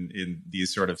himself in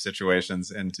these sort of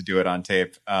situations and to do it on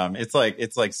tape. It's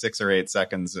like 6 or 8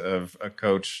 seconds of a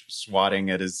coach swatting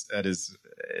at Jameis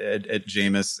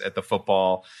at the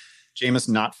football. Jameis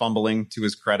not fumbling to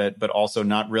his credit, but also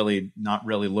not really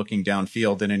looking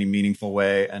downfield in any meaningful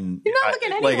way, and he's not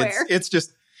looking anywhere. It's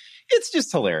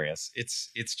just hilarious.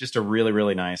 It's just a really,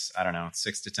 really nice,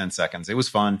 6 to 10 seconds. It was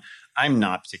fun. I'm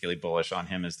not particularly bullish on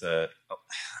him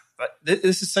but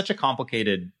this is such a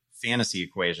complicated fantasy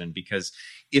equation because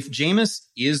if Jameis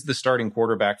is the starting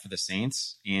quarterback for the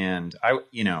Saints, and I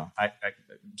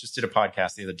just did a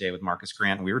podcast the other day with Marcus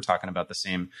Grant, and we were talking about the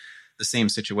same same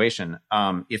situation.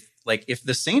 If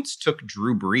the Saints took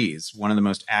Drew Brees, one of the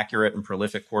most accurate and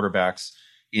prolific quarterbacks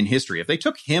in history, if they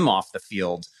took him off the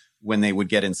field when they would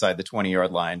get inside the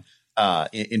 20-yard line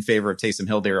in favor of Taysom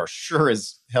Hill, they are sure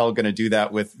as hell going to do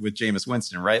that with Jameis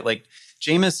Winston, right? Like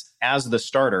Jameis as the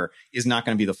starter is not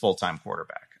going to be the full-time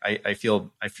quarterback. I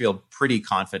feel pretty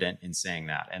confident in saying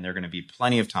that. And there are going to be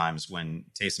plenty of times when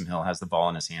Taysom Hill has the ball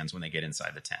in his hands when they get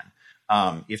inside the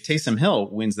 10. If Taysom Hill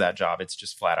wins that job, it's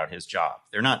just flat out his job.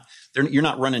 You're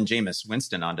not running Jameis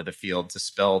Winston onto the field to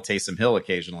spell Taysom Hill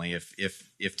occasionally if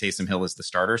Taysom Hill is the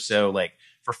starter. So like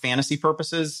for fantasy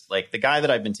purposes, like the guy that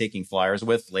I've been taking flyers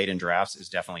with late in drafts is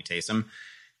definitely Taysom.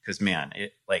 Because man,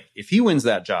 if he wins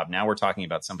that job, now we're talking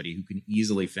about somebody who can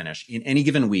easily finish in any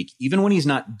given week, even when he's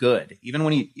not good, even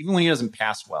when he doesn't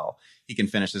pass well, he can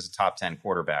finish as a top 10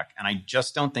 quarterback. And I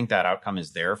just don't think that outcome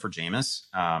is there for Jameis.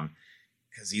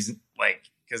 Because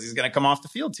he's going to come off the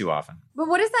field too often. But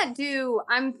what does that do?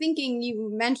 I'm thinking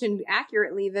you mentioned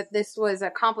accurately that this was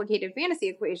a complicated fantasy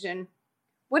equation.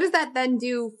 What does that then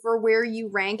do for where you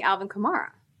rank Alvin Kamara?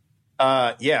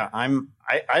 I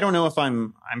don't know if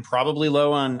I'm probably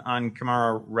low on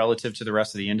Kamara relative to the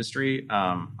rest of the industry.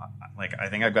 I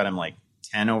think I've got him like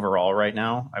 10 overall right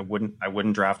now. I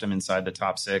wouldn't draft him inside the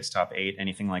top 6, top 8,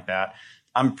 anything like that.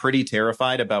 I'm pretty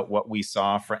terrified about what we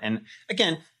saw and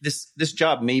again, this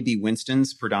job may be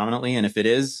Winston's predominantly. And if it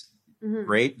is,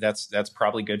 great, that's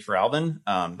probably good for Alvin.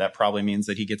 That probably means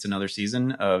that he gets another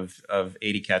season of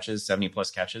 80 catches, 70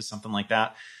 plus catches, something like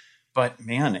that. But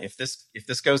man, if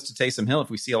this goes to Taysom Hill, if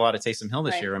we see a lot of Taysom Hill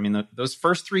this year, I mean, those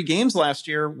first 3 games last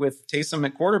year with Taysom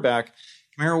at quarterback,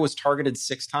 Kamara was targeted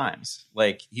 6 times.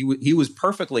 Like he was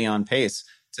perfectly on pace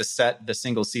to set the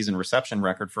single season reception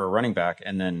record for a running back.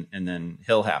 And then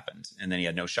Hill happened and then he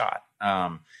had no shot.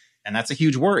 And that's a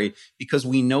huge worry because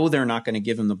we know they're not going to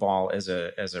give him the ball as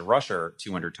a rusher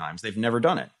 200 times. They've never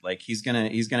done it. Like he's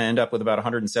going to end up with about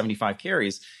 175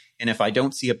 carries. And if I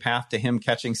don't see a path to him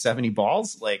catching 70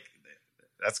 balls, like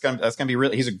that's going to be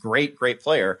really, he's a great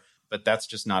player, but that's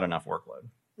just not enough workload.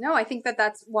 No, I think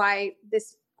that's why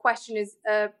this question is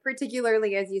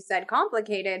particularly, as you said,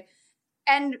 complicated.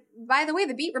 And by the way,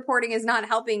 the beat reporting is not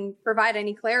helping provide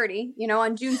any clarity. You know,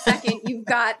 on June 2nd, you've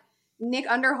got Nick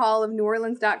Underhall of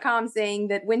NewOrleans.com saying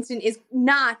that Winston is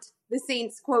not the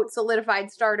Saints, quote,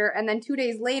 solidified starter. And then 2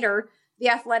 days later, The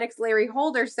Athletic's Larry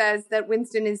Holder says that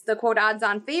Winston is the, quote,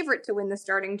 odds-on favorite to win the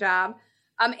starting job.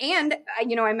 And,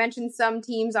 you know, I mentioned some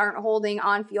teams aren't holding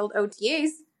on-field OTAs.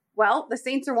 Well, the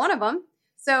Saints are one of them.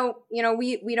 So, you know,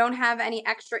 we don't have any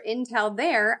extra intel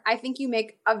there. I think you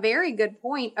make a very good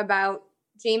point about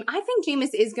Jameis. I think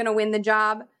Jameis is going to win the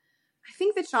job. I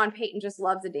think that Sean Payton just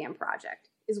loves the damn project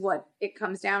is what it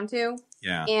comes down to.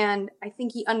 Yeah. And I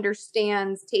think he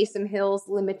understands Taysom Hill's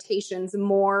limitations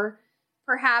more.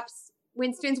 Perhaps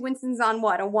Winston's on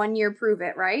what? A 1-year prove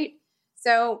it, right?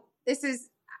 So this is,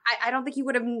 I don't think he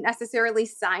would have necessarily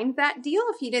signed that deal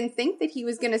if he didn't think that he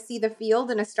was going to see the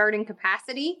field in a starting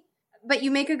capacity. But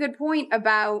you make a good point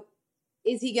about,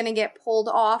 is he going to get pulled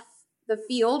off the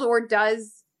field, or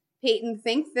does Peyton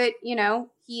think that, you know,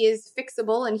 he is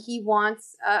fixable and he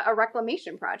wants a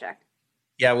reclamation project?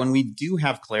 Yeah, when we do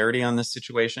have clarity on this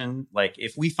situation, like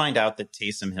if we find out that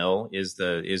Taysom Hill is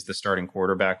the starting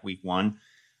quarterback week 1,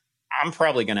 I'm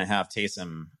probably going to have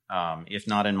Taysom, if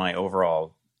not in my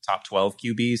overall top 12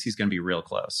 QBs, he's going to be real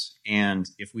close. And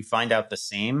if we find out the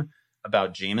same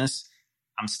about Jameis,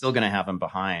 I'm still going to have him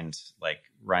behind like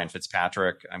Ryan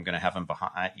Fitzpatrick. I'm going to have him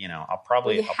behind, you know, I'll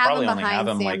probably only have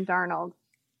him Sam like Darnold.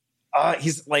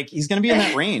 He's going to be in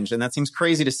that range. And that seems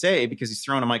crazy to say because he's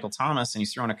throwing a Michael Thomas and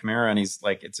he's throwing a Kamara and he's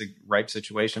like, it's a ripe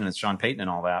situation and it's Sean Payton and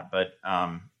all that. But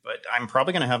I'm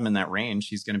probably going to have him in that range.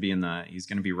 He's going to be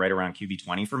right around QB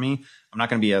 20 for me. I'm not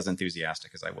going to be as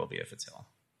enthusiastic as I will be if it's Hill.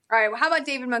 All right. Well, how about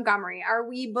David Montgomery? Are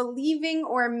we believing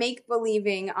or make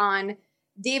believing on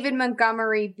David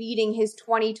Montgomery beating his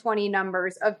 2020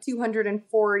 numbers of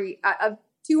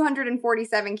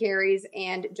 247 carries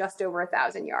and just over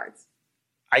 1,000 yards?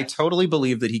 I totally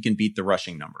believe that he can beat the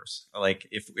rushing numbers. Like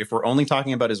if we're only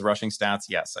talking about his rushing stats,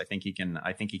 yes, I think he can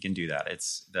do that.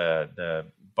 It's the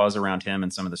buzz around him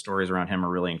and some of the stories around him are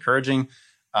really encouraging.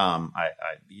 I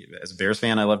as a Bears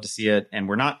fan, I love to see it. And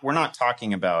we're not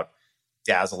talking about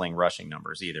dazzling rushing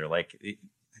numbers either. Like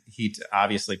he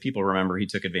obviously people remember he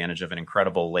took advantage of an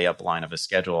incredible layup line of a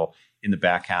schedule in the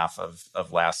back half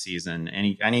of last season.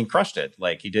 And he crushed it.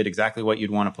 Like he did exactly what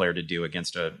you'd want a player to do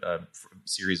against a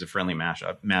series of friendly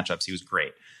matchups. He was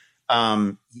great.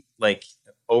 Like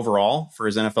overall for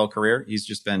his NFL career,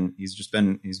 he's been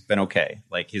okay.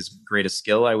 Like his greatest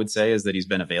skill, I would say, is that he's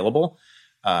been available.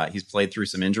 He's played through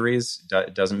some injuries,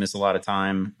 doesn't miss a lot of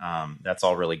time. That's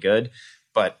all really good.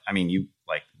 But I mean, you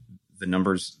like the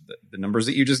numbers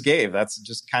that you just gave. That's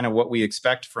just kind of what we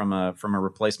expect from a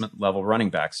replacement level running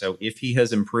back. So if he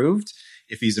has improved,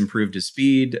 if he's improved his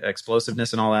speed,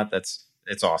 explosiveness, and all that,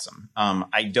 it's awesome.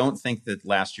 I don't think that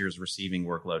last year's receiving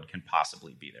workload can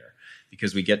possibly be there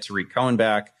because we get Tariq Cohen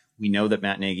back. We know that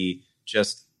Matt Nagy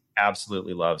just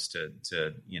absolutely loves to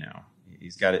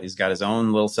he's got his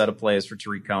own little set of plays for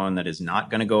Tariq Cohen that is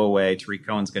not going to go away. Tariq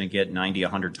Cohen's going to get 90,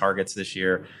 100 targets this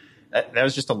year. That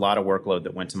was just a lot of workload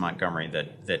that went to Montgomery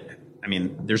that I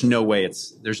mean, there's no way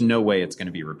it's going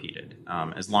to be repeated.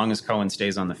 As long as Cohen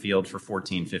stays on the field for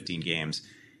 14, 15 games,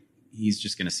 he's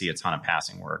just going to see a ton of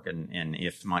passing work. And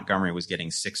if Montgomery was getting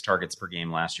 6 targets per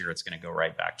game last year, it's going to go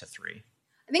right back to 3.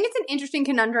 I think it's an interesting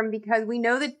conundrum because we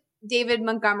know that David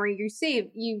Montgomery,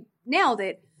 you nailed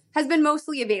it, has been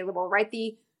mostly available, right?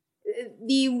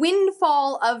 The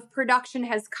windfall of production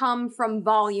has come from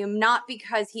volume, not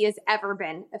because he has ever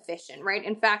been efficient, right?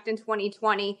 In fact, in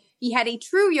 2020, he had a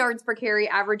true yards per carry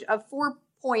average of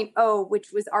 4.0,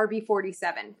 which was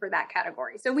RB47 for that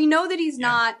category. So we know that he's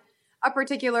not a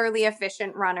particularly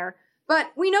efficient runner,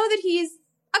 but we know that he's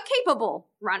a capable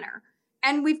runner.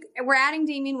 And we're adding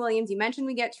Damian Williams. You mentioned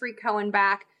we get Tariq Cohen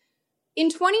back. In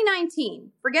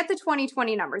 2019, forget the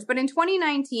 2020 numbers, but in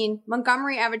 2019,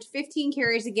 Montgomery averaged 15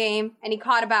 carries a game, and he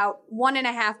caught about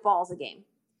 1.5 balls a game.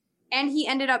 And he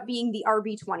ended up being the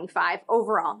RB25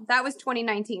 overall. That was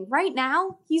 2019. Right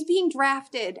now, he's being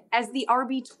drafted as the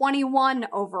RB21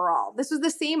 overall. This was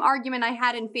the same argument I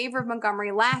had in favor of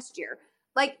Montgomery last year.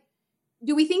 Like,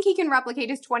 do we think he can replicate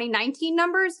his 2019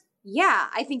 numbers? Yeah,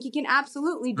 I think he can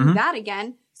absolutely do that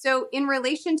again. So in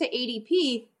relation to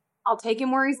ADP, I'll take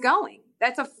him where he's going.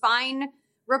 That's a fine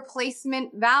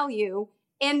replacement value.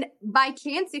 And by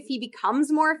chance, if he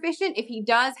becomes more efficient, if he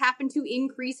does happen to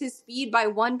increase his speed by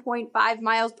 1.5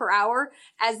 miles per hour,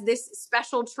 as this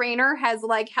special trainer has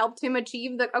helped him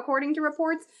achieve, according to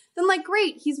reports, then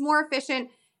great, he's more efficient.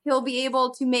 He'll be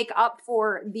able to make up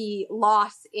for the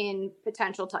loss in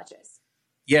potential touches.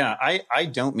 Yeah, I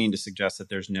don't mean to suggest that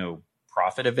there's no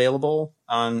profit available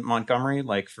on Montgomery,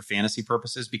 for fantasy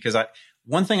purposes, because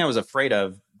one thing I was afraid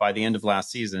of by the end of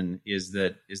last season is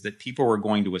that people were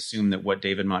going to assume that what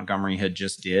David Montgomery had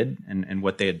just did and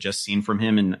what they had just seen from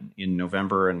him in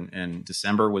November and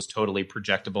December was totally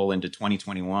projectable into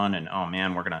 2021. And oh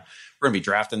man, we're gonna be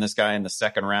drafting this guy in the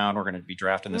second round. We're gonna be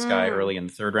drafting this guy early in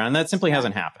the third round. And that simply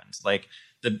hasn't happened.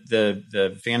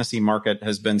 The fantasy market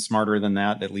has been smarter than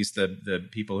that. At least the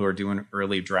people who are doing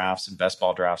early drafts and best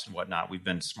ball drafts and whatnot, we've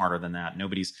been smarter than that.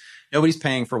 Nobody's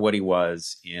paying for what he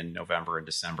was in November and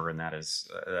December, and that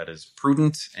is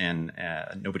prudent, and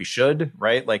nobody should,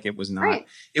 right? It was not. Right.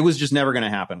 It was just never going to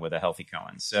happen with a healthy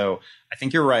Cohen. So I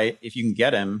think you're right. If you can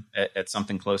get him at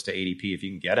something close to ADP, if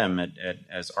you can get him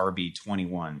as RB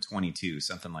 21, 22,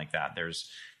 something like that,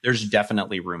 there's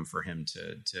definitely room for him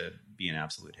to be an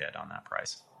absolute hit on that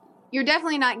price. You're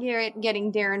definitely not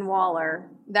getting Darren Waller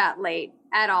that late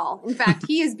at all. In fact,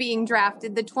 he is being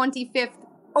drafted the 25th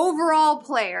overall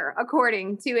player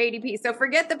according to ADP. So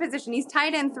forget the position. He's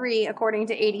tight end 3 according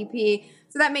to ADP.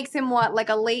 So that makes him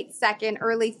a late second,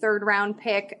 early third round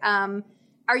pick.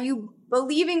 Are you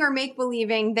believing or make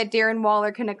believing that Darren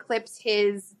Waller can eclipse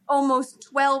his almost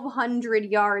 1,200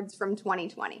 yards from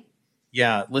 2020?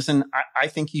 Yeah, listen, I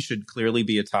think he should clearly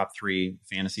be a top 3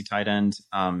 fantasy tight end.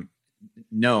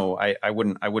 No, I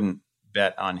wouldn't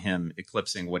bet on him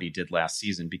eclipsing what he did last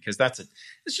season because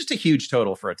it's just a huge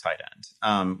total for a tight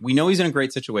end. We know he's in a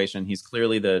great situation. He's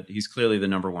clearly the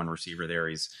number 1 receiver there.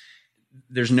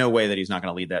 There's no way that he's not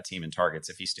going to lead that team in targets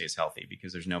if he stays healthy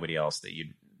because there's nobody else that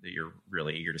you're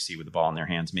really eager to see with the ball in their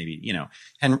hands. Maybe,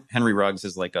 Henry Ruggs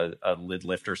is a lid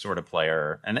lifter sort of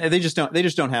player, and they just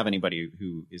don't have anybody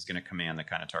who is going to command the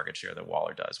kind of target share that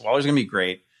Waller does. Waller's going to be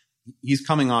great. He's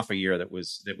coming off a year that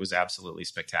was absolutely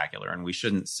spectacular, and we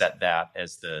shouldn't set that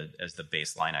as the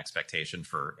baseline expectation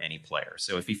for any player.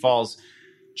 So if he falls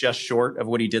just short of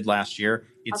what he did last year,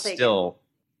 it's still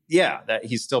that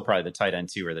he's still probably the tight end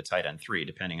 2 or the tight end 3,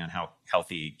 depending on how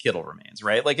healthy Kittle remains,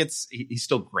 right? He's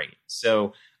still great.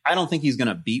 So I don't think he's going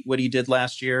to beat what he did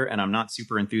last year, and I'm not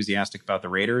super enthusiastic about the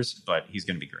Raiders, but he's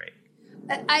going to be great.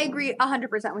 I agree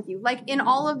 100% with you. In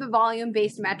all of the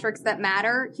volume-based metrics that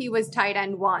matter, he was tight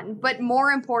end 1. But more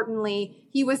importantly,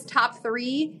 he was top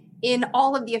 3 in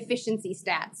all of the efficiency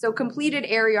stats. So completed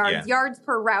air yards, yards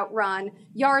per route run,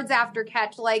 yards after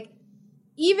catch.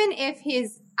 Even if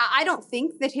I don't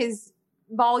think that his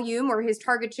volume or his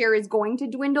target share is going to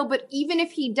dwindle, but even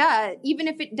if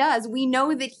it does, we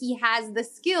know that he has the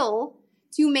skill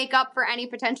to make up for any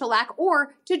potential lack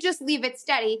or to just leave it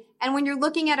steady. And when you're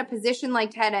looking at a position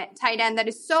like tight end that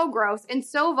is so gross and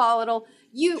so volatile,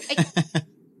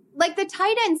 like the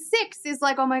tight end 6 is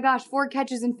like, oh my gosh, 4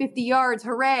 catches and 50 yards.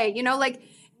 Hooray. You know, like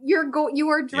you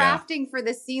are drafting for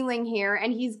the ceiling here.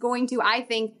 And he's going to, I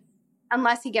think,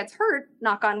 unless he gets hurt,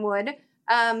 knock on wood,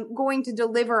 going to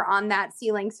deliver on that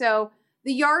ceiling. So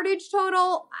the yardage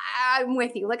total, I'm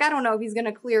with you. Like, I don't know if he's going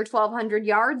to clear 1,200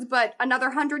 yards, but another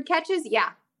 100 catches, yeah,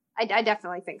 I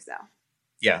definitely think so.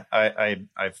 Yeah, I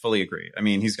fully agree. I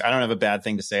mean, I don't have a bad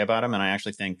thing to say about him, and I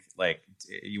actually think, like,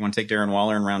 you want to take Darren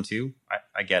Waller in round 2?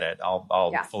 I get it.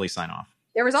 I'll fully sign off.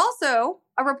 There was also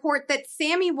a report that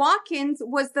Sammy Watkins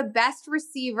was the best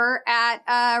receiver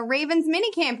at Ravens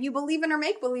minicamp. You believe in or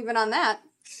make believing on that?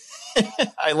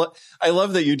 I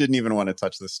love that you didn't even want to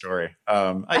touch this story.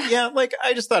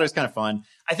 I just thought it was kind of fun.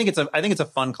 I think it's a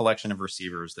fun collection of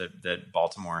receivers that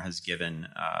Baltimore has given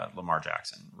Lamar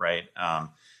Jackson, right?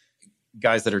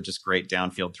 Guys that are just great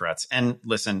downfield threats. And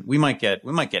listen, we might get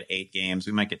 8 games,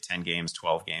 we might get 10 games,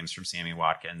 12 games from Sammy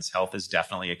Watkins. Health is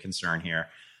definitely a concern here.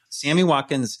 Sammy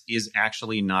Watkins is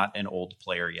actually not an old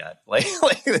player yet. Like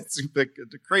it's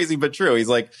crazy but true. He's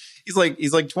like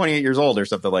 28 years old or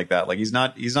something like that. Like he's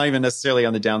not even necessarily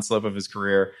on the downslope of his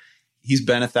career. He's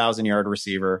been 1,000-yard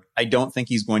receiver. I don't think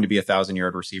he's going to be a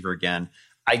 1,000-yard receiver again.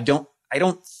 I don't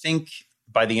think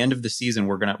by the end of the season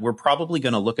we're probably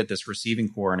gonna look at this receiving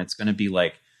core and it's gonna be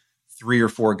like 3 or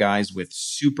 4 guys with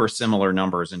super similar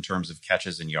numbers in terms of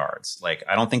catches and yards. Like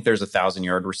I don't think there's a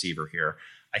 1,000-yard receiver here.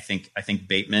 I think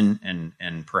Bateman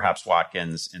and perhaps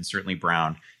Watkins and certainly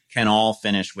Brown can all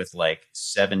finish with like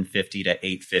 750 to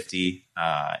 850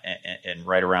 and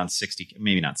right around 60,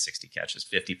 maybe not 60 catches,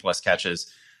 50 plus catches,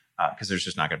 because there's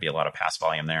just not going to be a lot of pass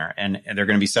volume there. And they're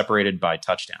going to be separated by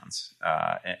touchdowns.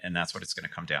 And that's what it's going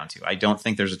to come down to. I don't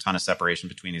think there's a ton of separation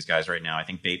between these guys right now. I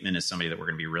think Bateman is somebody that we're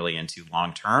going to be really into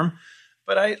long term.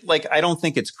 But I don't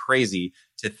think it's crazy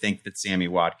to think that Sammy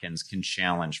Watkins can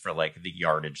challenge for like the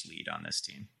yardage lead on this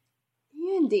team.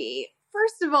 Andy,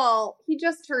 first of all, he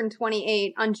just turned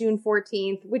 28 on June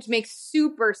 14th, which makes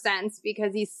super sense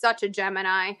because he's such a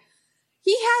Gemini.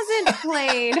 He hasn't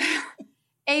played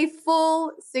a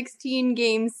full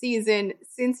 16-game season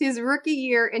since his rookie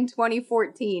year in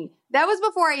 2014. That was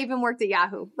before I even worked at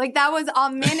Yahoo. Like that was a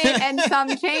minute and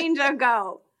some change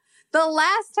ago. The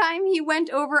last time he went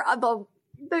over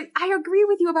I agree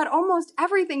with you about almost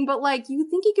everything, but like, you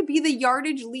think he could be the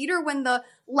yardage leader when the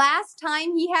last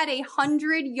time he had a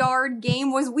 100-yard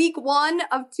game was week 1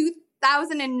 of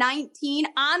 2019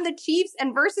 on the Chiefs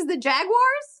and versus the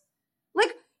Jaguars?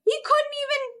 Like, he couldn't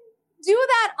even do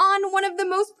that on one of the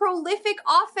most prolific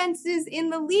offenses in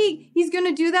the league. He's going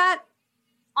to do that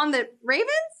on the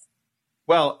Ravens?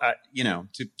 Well,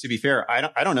 to be fair, I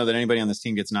don't know that anybody on this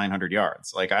team gets 900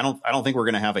 yards. Like, I don't think we're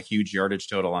going to have a huge yardage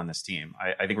total on this team.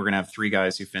 I think we're going to have 3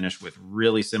 guys who finish with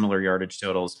really similar yardage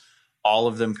totals, all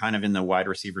of them kind of in the wide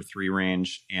receiver 3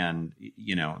 range. And,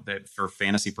 that for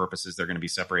fantasy purposes, they're going to be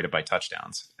separated by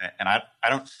touchdowns. And I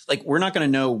don't like, we're not going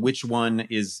to know which one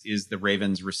is the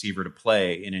Ravens receiver to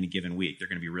play in any given week. They're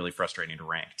going to be really frustrating to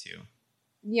rank too.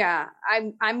 Yeah,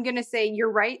 I'm going to say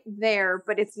you're right there,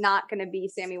 but it's not going to be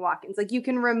Sammy Watkins. Like, you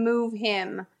can remove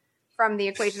him from the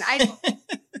equation. I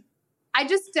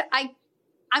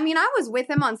mean, I was with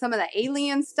him on some of the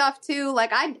alien stuff too. Like,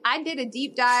 I did a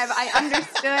deep dive. I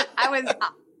understood.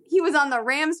 He was on the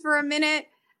Rams for a minute.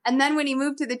 And then when he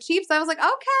moved to the Chiefs, I was like,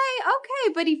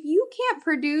 okay. But if you can't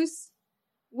produce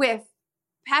with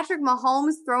Patrick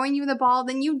Mahomes throwing you the ball,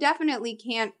 then you definitely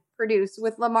can't produce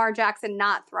with Lamar Jackson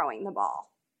not throwing the ball.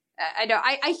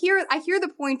 I hear the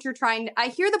point I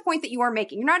hear the point that you are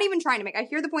making. You're not even trying to make. I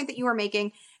hear the point that you are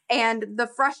making. And the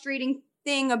frustrating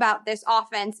thing about this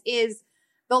offense is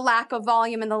the lack of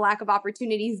volume and the lack of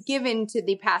opportunities given to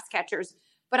the pass catchers.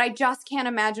 But I just can't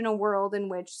imagine a world in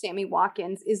which Sammy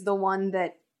Watkins is the one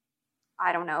that,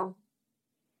 I don't know,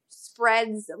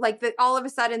 spreads like that. All of a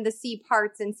sudden the sea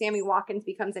parts and Sammy Watkins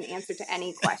becomes an answer to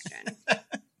any question.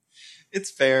 It's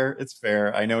fair.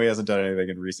 I know he hasn't done anything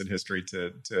in recent history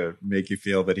to make you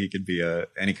feel that he could be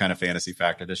any kind of fantasy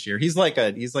factor this year. He's like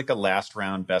a last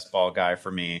round best ball guy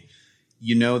for me.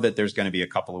 You know that there's going to be a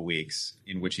couple of weeks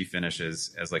in which he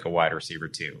finishes as like a wide receiver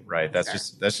too, right?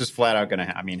 That's just flat out going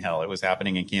to. I mean, hell, it was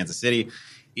happening in Kansas City.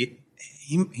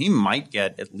 He might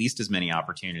get at least as many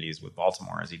opportunities with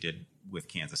Baltimore as he did with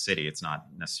Kansas City. It's not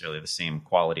necessarily the same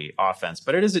quality offense,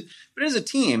 but it is a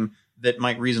team that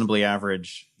might reasonably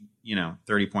average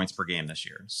 30 points per game this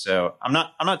year. So I'm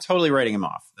not totally writing him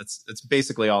off. That's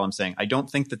basically all I'm saying. I don't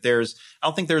think there's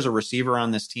a receiver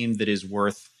on this team that is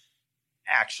worth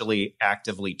actually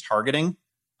actively targeting.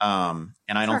 And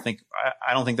I don't think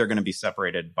they're going to be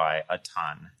separated by a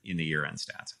ton in the year-end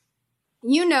stats.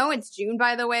 You know, it's June,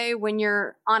 by the way, when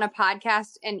you're on a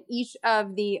podcast and each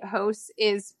of the hosts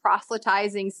is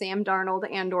proselytizing Sam Darnold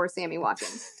and or Sammy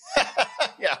Watkins.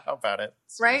 Yeah, how about it?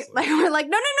 Right? Like, we're like,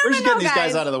 no, we're just getting these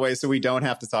guys out of the way so we don't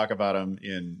have to talk about them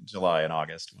in July and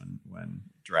August when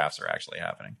drafts are actually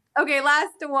happening. Okay,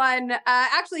 last one.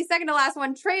 Actually, second to last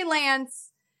one. Trey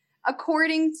Lance,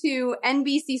 according to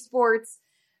NBC Sports,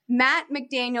 Matt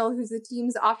McDaniel, who's the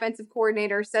team's offensive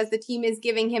coordinator, says the team is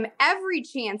giving him every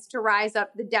chance to rise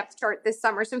up the depth chart this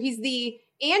summer. So he's the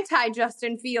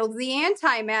anti-Justin Fields, the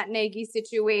anti-Matt Nagy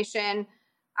situation.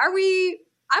 I'm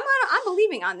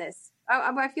believing on this.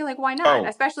 I feel like, why not?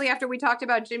 Especially after we talked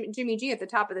about Jimmy G at the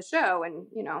top of the show and,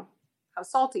 you know, how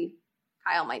salty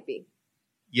Kyle might be.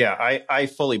 Yeah, I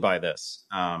fully buy this.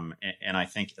 And I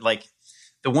think, like,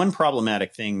 the one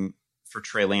problematic thing for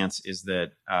Trey Lance is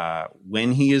that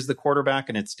when he is the quarterback,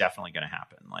 and it's definitely going to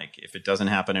happen. Like, if it doesn't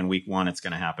happen in week 1, it's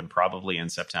going to happen probably in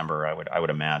September, I would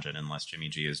imagine, unless Jimmy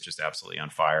G is just absolutely on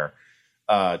fire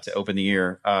to open the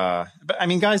year. But I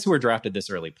mean, guys who are drafted this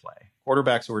early play.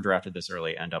 Quarterbacks who are drafted this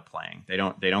early end up playing. They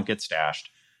don't get stashed.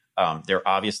 They're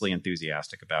obviously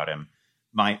enthusiastic about him.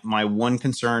 My one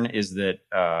concern is that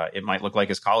it might look like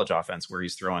his college offense where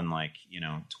he's throwing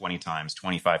 20 times,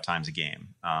 25 times a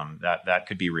game. That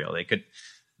could be real.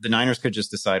 The Niners could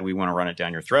just decide we want to run it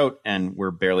down your throat and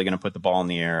we're barely going to put the ball in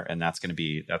the air. And that's going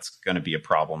to be a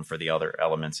problem for the other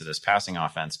elements of this passing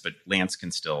offense. But Lance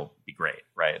can still be great,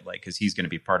 right? Like, cause he's going to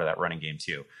be part of that running game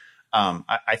too.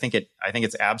 I think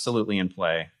it's absolutely in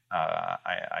play.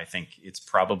 I think it's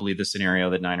probably the scenario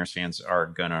that Niners fans are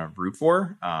going to root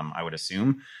for. I would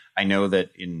assume. I know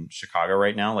that in Chicago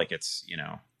right now, like, it's,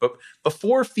 but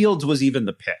before Fields was even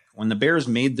the pick, when the Bears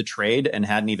made the trade and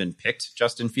hadn't even picked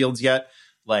Justin Fields yet,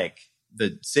 like,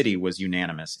 the city was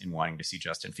unanimous in wanting to see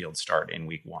Justin Fields start in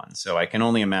week 1. So I can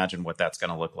only imagine what that's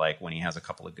going to look like when he has a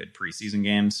couple of good preseason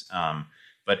games.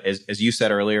 But as you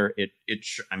said earlier,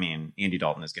 Andy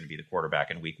Dalton is going to be the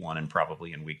quarterback in week 1 and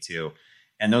probably in week 2.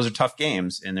 And those are tough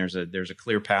games. And there's a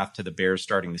clear path to the Bears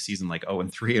starting the season like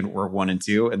 0-3 or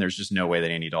 1-2. And there's just no way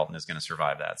that Andy Dalton is going to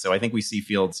survive that. So I think we see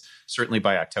Fields certainly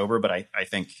by October, but I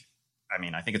think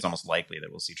it's almost likely that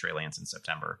we'll see Trey Lance in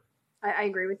September. I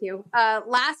agree with you.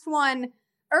 Last one,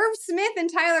 Irv Smith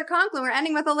and Tyler Conklin. We're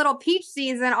ending with a little peach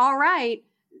season. All right.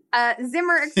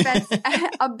 Zimmer expects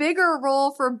a bigger role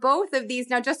for both of these.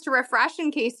 Now, just to refresh, in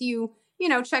case you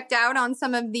checked out on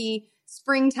some of the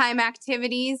springtime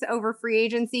activities over free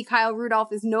agency, Kyle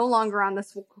Rudolph is no longer on the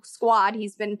squad.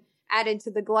 He's been added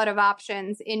to the glut of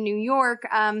options in New York.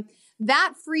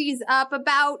 That frees up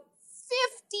about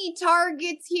 50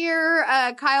 targets here.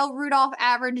 Kyle Rudolph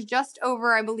averaged just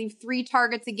over, I believe, 3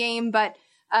 targets a game, but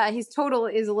his total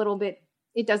is a little bit,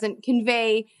 it doesn't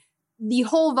convey the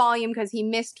whole volume because he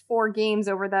missed 4 games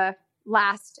over the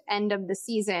last end of the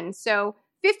season. So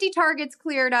 50 targets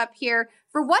cleared up here.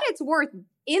 For what it's worth,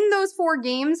 in those 4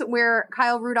 games where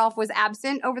Kyle Rudolph was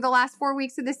absent over the last 4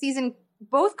 weeks of the season,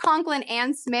 both Conklin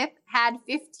and Smith had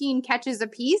 15 catches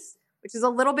apiece, which is a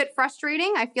little bit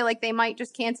frustrating. I feel like they might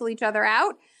just cancel each other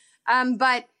out.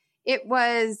 But it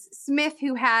was Smith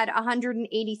who had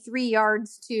 183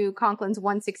 yards to Conklin's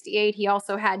 168. He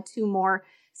also had 2 more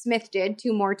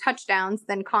touchdowns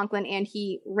than Conklin, and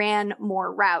he ran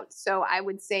more routes. So I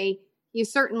would say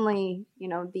he's certainly,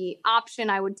 the option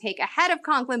I would take ahead of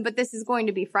Conklin, but this is going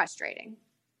to be frustrating.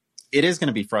 It is going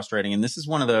to be frustrating. And this is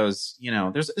one of those,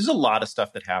 there's a lot of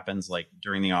stuff that happens like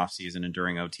during the offseason and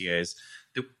during OTAs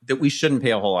that we shouldn't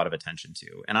pay a whole lot of attention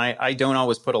to. And I don't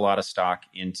always put a lot of stock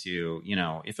into,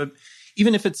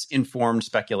 even if it's informed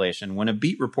speculation, when a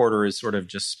beat reporter is sort of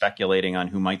just speculating on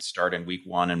who might start in week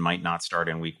 1 and might not start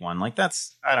in week 1, like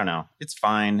that's, I don't know, it's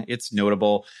fine. It's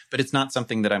notable, but it's not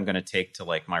something that I'm going to take to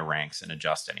like my ranks and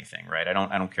adjust anything, right? I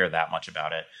don't care that much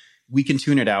about it. We can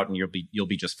tune it out and you'll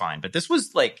be just fine. But this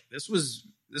was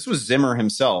Zimmer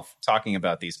himself talking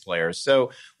about these players.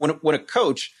 So when a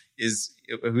coach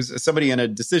who's somebody in a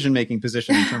decision-making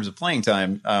position in terms of playing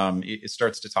time, it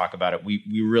starts to talk about it.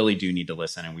 We really do need to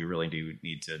listen, and we really do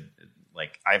need to,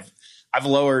 like, I've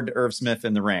lowered Irv Smith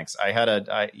in the ranks. I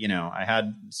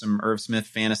had some Irv Smith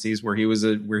fantasies where he was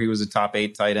a top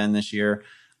 8 tight end this year.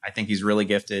 I think he's really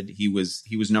gifted. He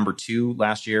was number 2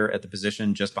 last year at the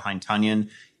position, just behind Tunyon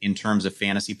in terms of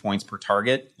fantasy points per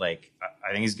target. Like,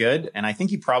 I think he's good. And I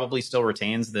think he probably still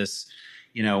retains this,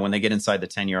 when they get inside the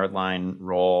 10-yard line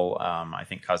role. I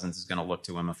think Cousins is going to look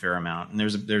to him a fair amount. And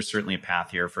there's certainly a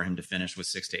path here for him to finish with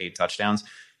 6 to 8 touchdowns.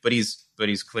 But he's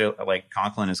clear, like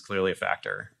Conklin is clearly a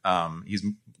factor. He's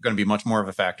going to be much more of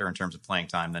a factor in terms of playing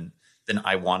time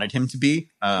I wanted him to be.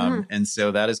 And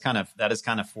so that is kind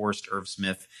of forced Irv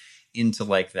Smith into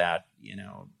like that,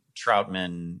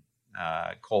 Troutman,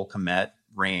 Cole Kmet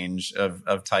range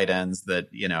of tight ends that,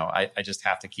 I just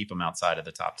have to keep him outside of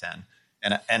the top 10.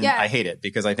 And I hate it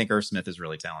because I think Irv Smith is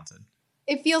really talented.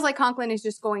 It feels like Conklin is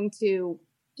just going to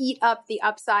eat up the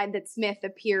upside that Smith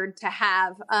appeared to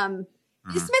have.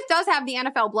 Smith does have the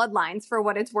NFL bloodlines for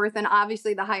what it's worth, and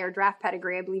obviously the higher draft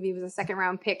pedigree. I believe he was a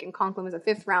 2nd-round pick and Conklin was a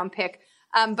 5th-round pick.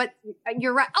 But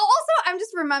you're right. Also, I'm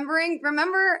just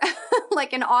remember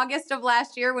like in August of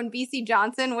last year when BC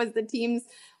Johnson was the team's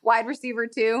wide receiver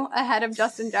 2 ahead of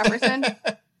Justin Jefferson?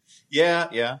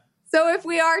 Yeah. So if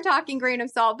we are talking grain of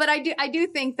salt, but I do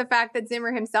think the fact that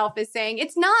Zimmer himself is saying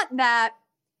it's not that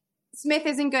Smith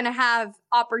isn't going to have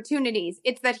opportunities.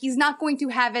 It's that he's not going to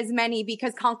have as many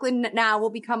because Conklin now will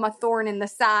become a thorn in the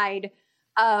side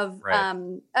of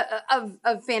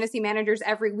fantasy managers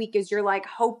every week as you're like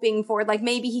hoping for, like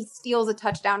maybe he steals a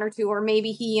touchdown or 2, or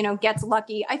maybe he, gets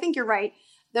lucky. I think you're right,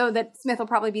 though, that Smith will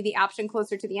probably be the option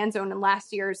closer to the end zone, and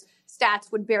last year's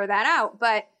stats would bear that out.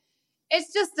 But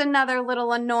it's just another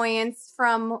little annoyance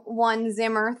from one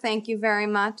Zimmer. Thank you very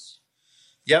much.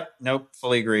 Yep. Nope.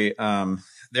 Fully agree. I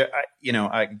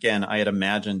had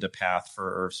imagined a path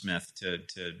for Irv Smith to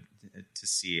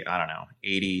see,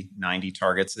 80, 90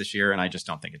 targets this year. And I just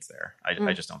don't think it's there.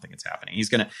 I just don't think it's happening.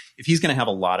 If he's going to have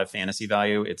a lot of fantasy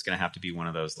value, it's going to have to be one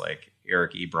of those like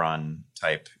Eric Ebron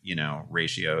type,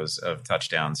 ratios of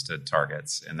touchdowns to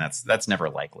targets. And that's never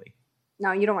likely.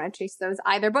 No, you don't want to chase those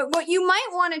either. But what you might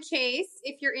want to chase,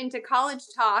 if you're into college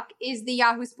talk, is the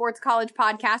Yahoo Sports College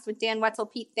podcast with Dan Wetzel,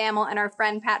 Pete Thamel, and our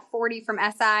friend Pat Forty from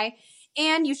SI.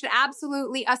 And you should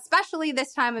absolutely, especially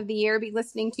this time of the year, be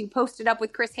listening to Posted Up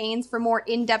with Chris Haynes for more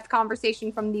in-depth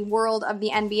conversation from the world of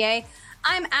the NBA.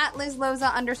 I'm at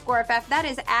 @LizLoza_FF. That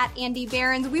is at Andy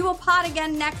Behrens. We will pod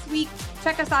again next week.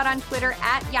 Check us out on Twitter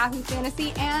at Yahoo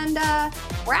Fantasy. And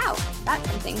we're out. That's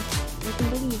something you can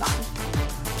believe on.